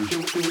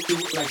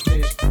it like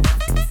this. Tip it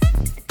like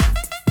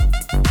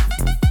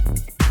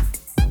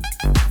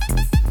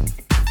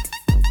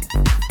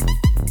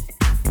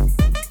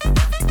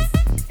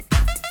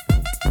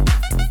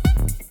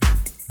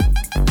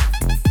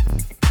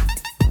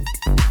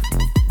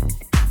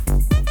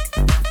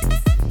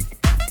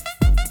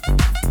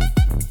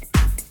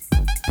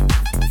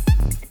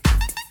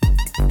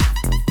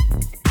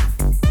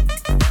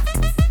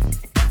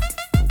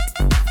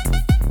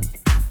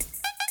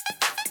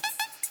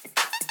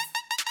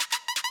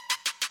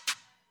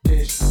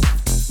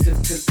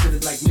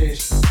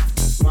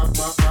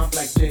Mom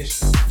like this.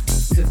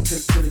 Tip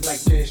it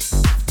like this.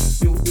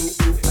 Do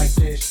it like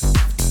this.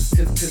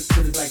 Tip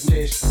it like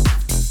this.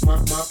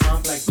 Mom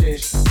like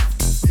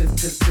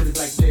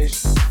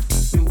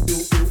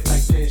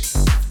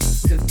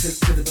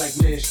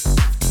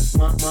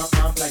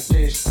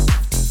this.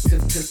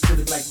 Tip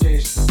it like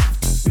this.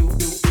 Do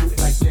it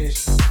like this.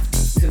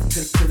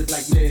 Tip it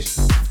like this.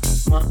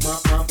 Mom like this. Tip it like this. Do it like this. Tip it like this. Mom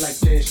like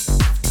this.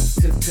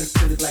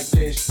 Tip it like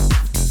this.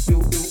 Do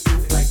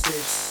it like this.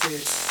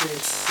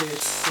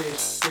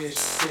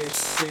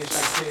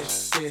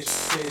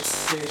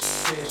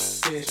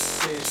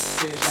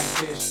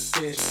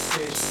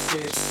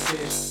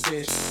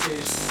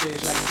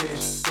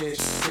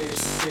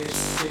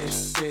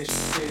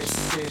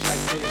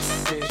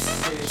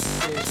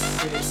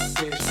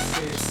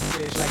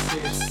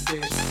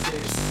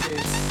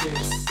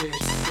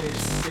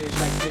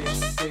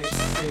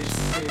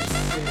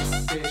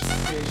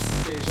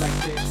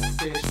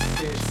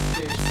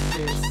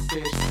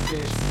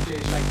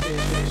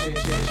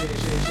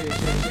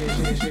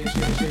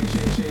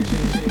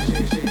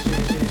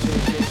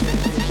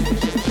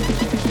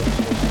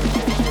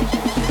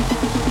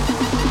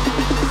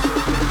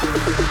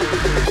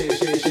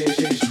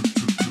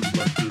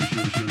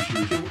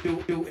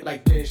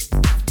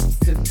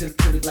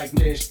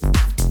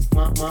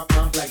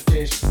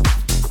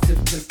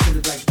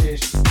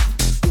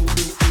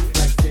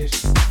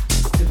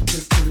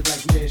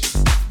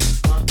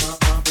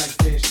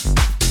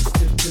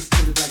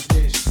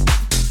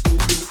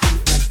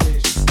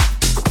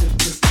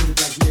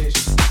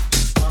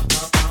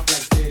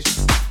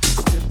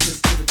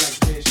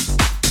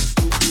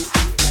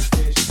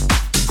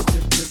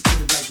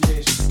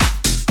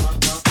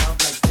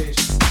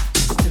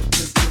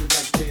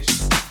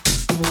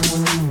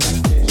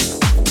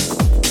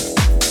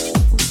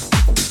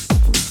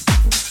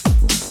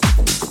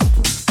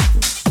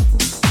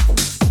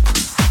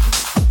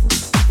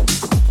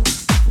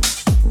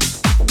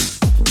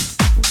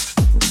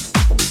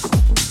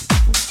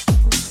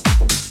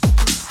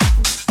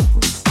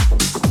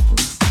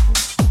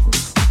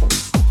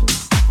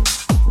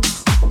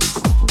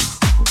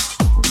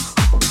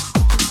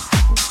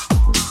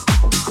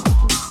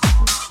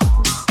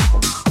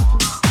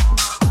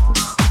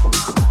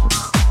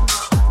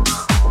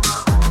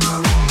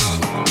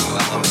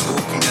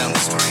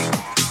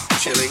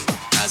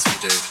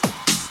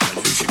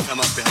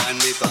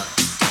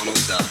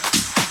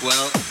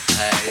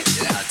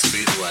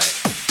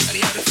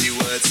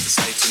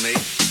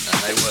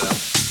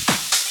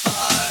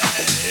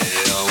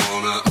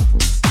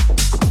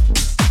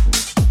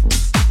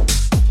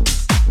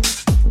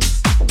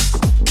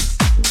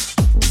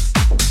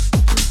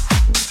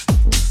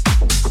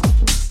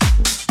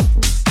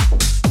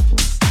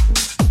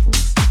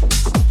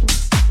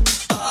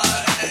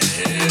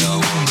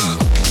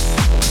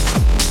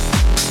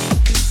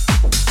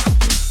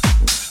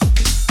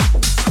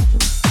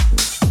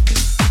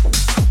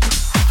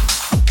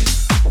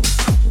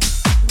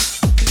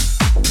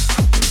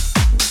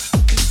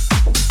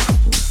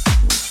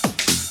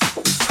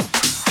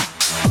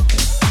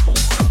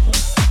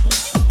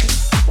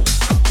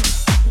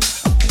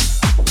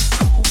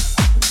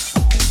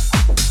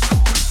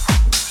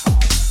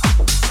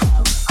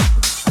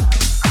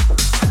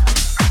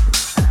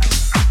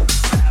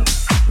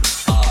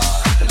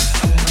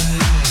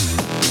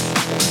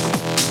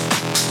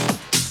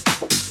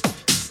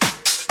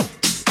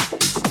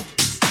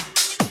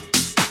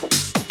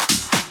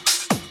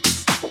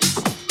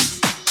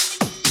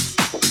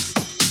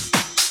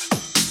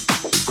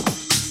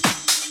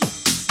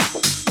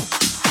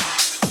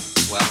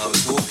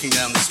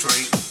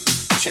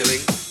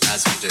 chilling,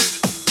 as we do.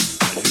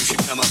 And who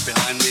should come up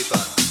behind me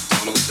but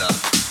Donald Duck?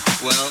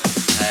 Well,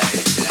 hey,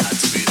 it had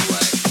to be the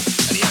way.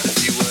 And he had a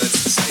few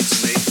words to say to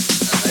me,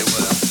 and they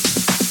were,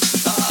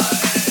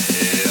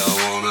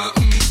 I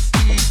wanna...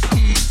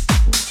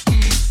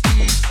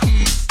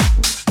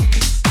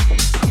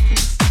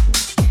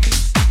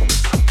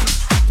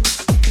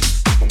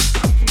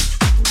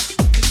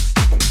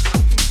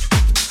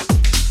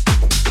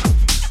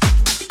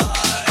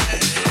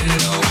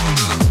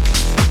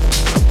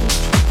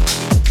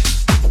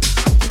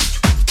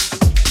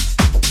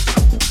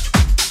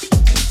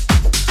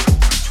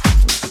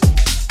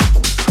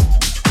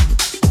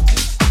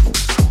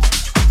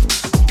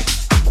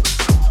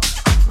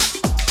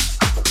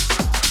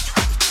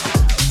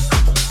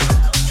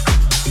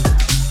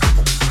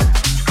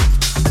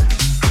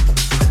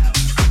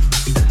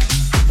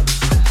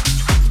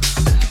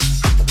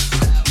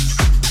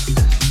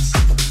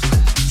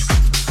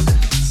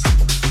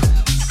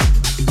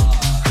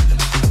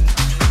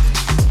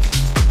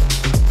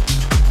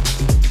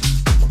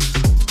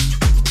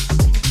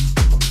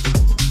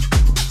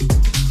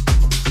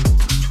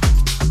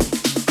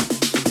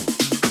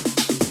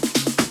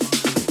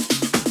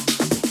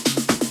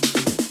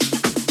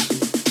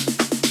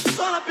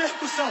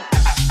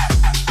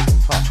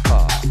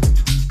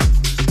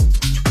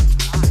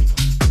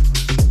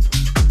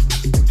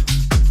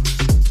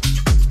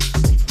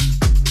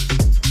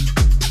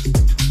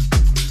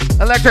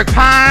 Electric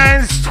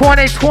Pines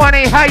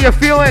 2020, how you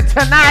feeling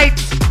tonight?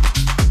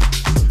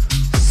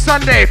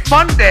 Sunday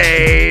Fun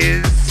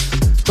Days.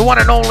 The one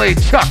and only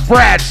Chuck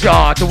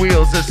Bradshaw at the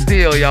Wheels of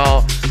Steel,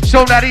 y'all.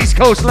 Show that East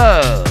Coast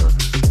love.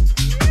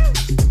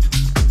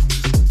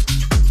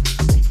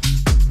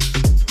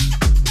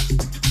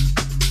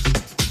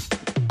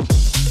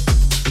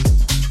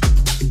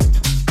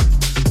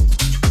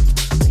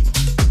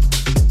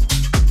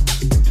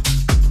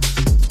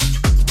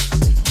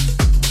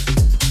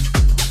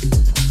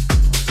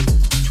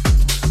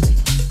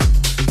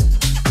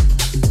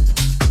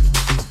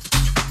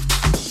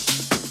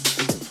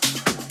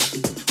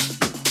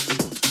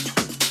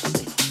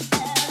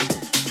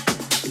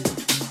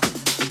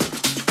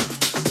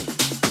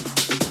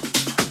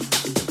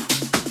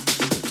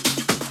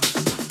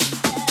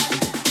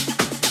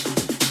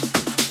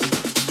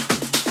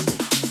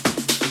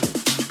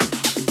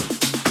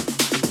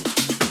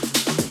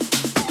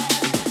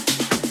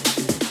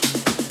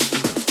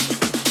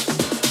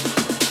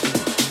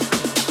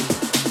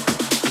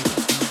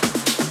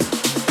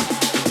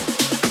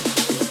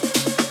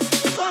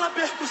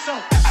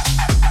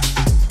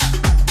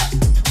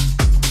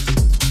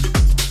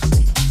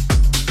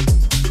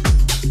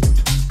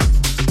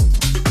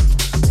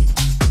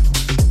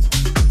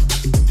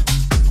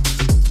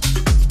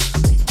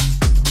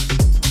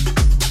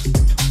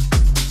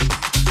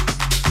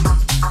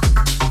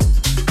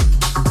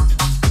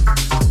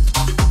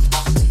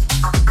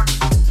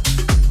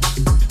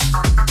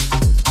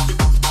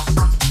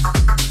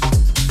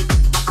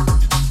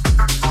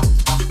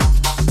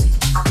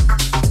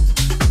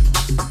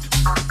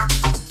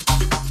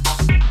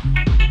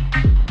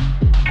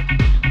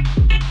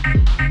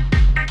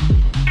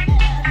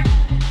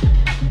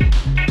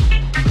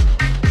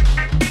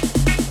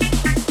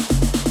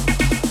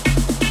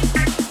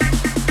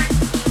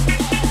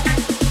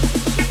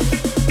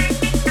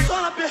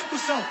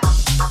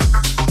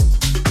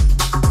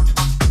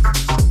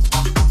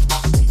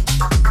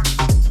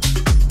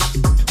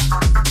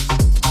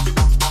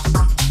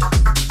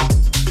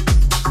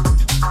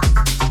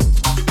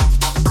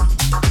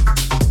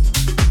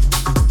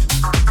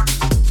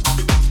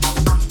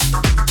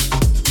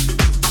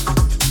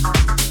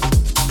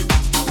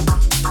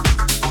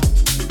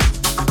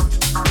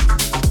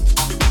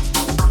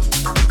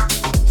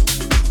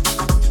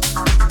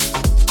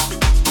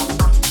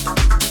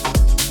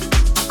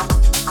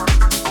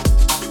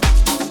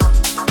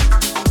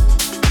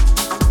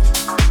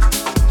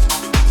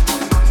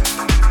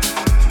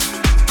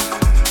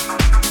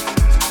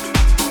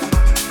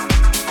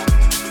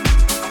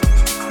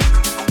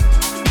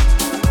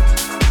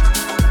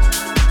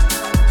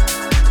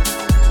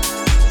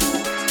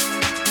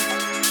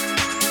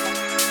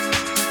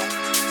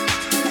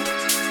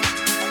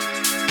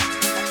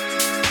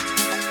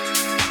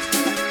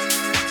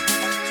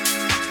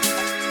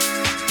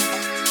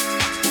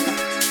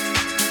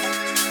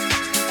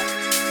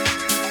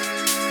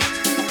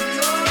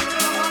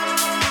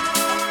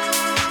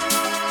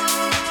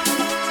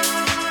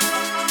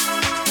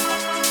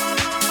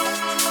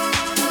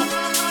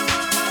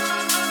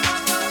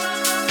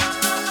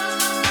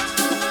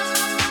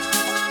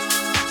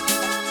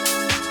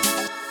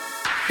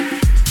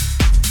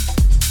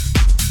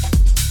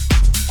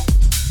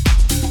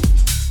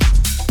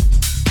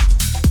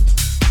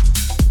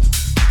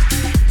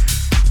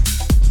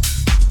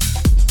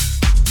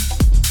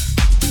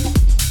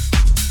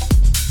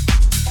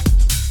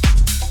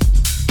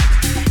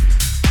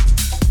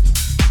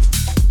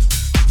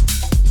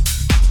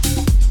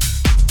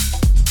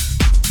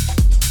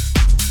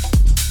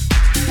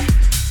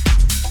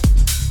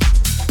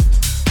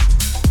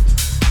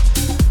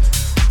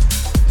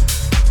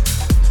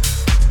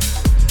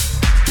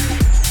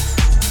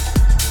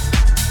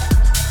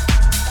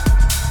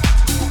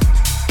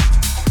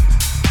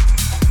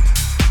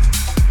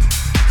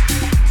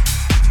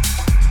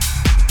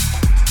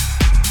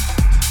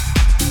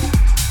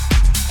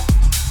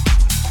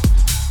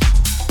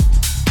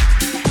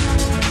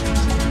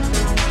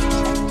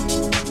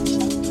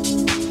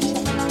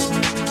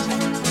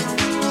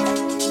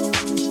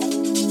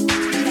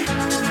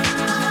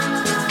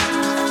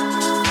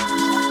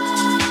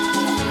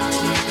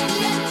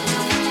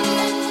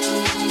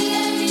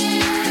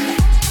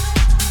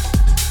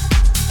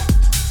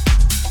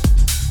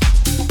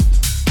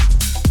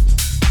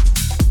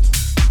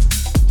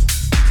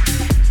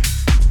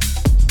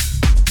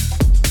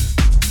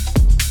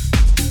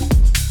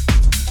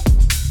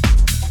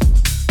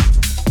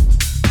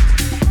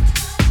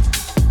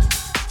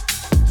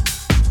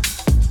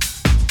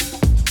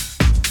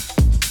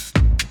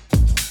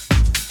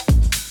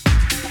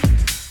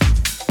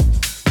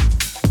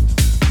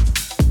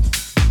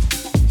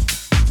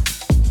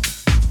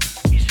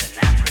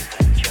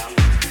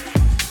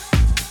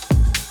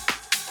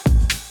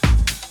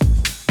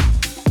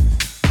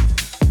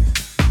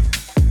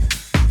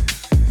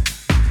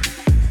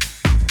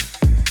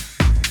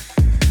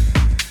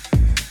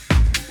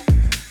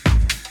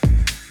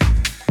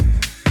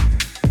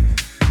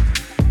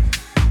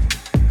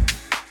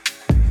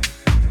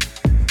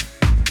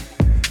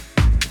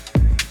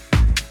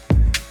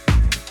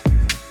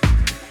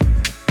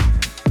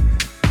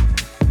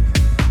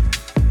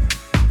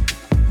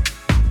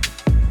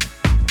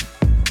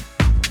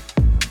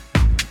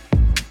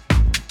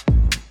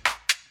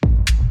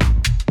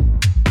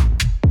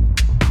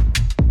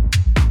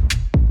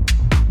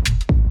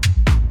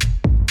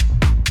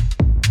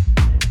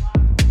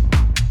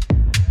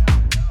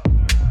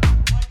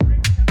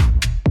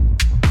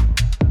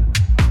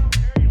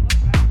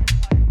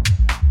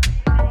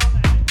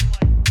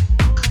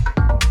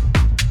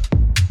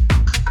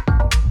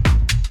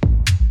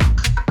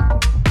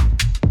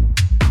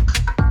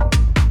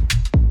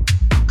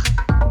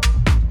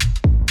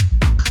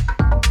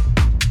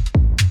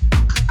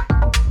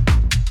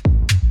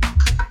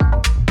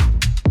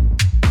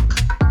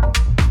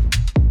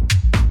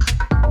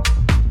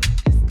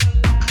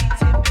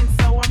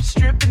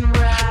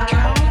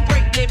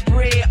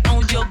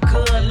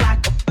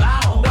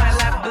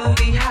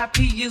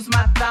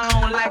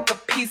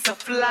 the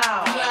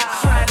floor.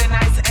 Friday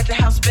nights at the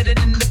house better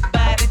than the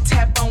body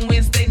tap on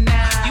Wednesday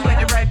night. You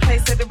at the right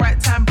place at the right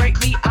time, break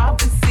me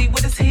off and see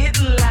what it's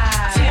hitting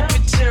like.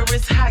 Temperature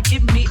is hot,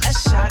 give me a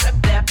shot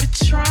of that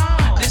Patron.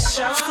 This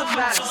show's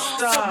about to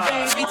start. So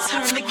baby,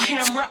 turn the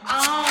camera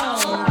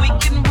on. We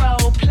can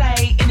role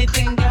play,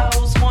 anything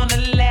goes. Wanna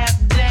lap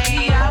dance?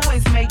 He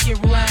always make it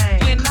rain.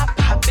 When I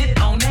pop it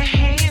on the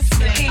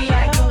handstand, he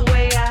like the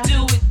way I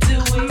do it.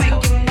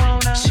 Make him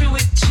wanna chew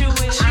it.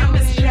 I'm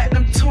Miss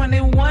Platinum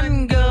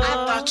 21 girl.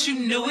 I thought you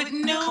knew it.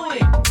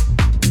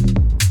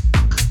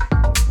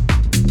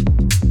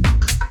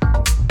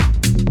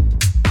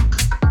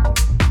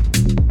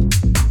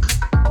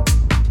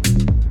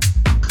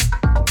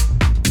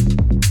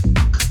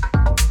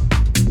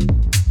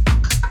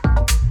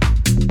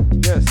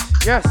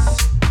 Yes.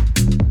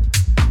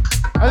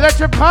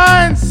 Electric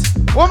Pines.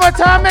 One more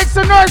time, make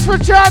some noise for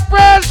Jack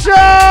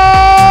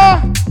Bradshaw.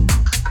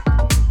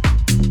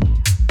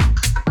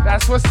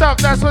 That's what's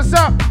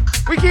up.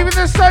 We keeping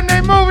this Sunday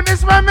moving. This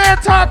is my man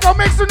Taco.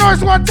 Make some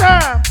noise one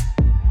time.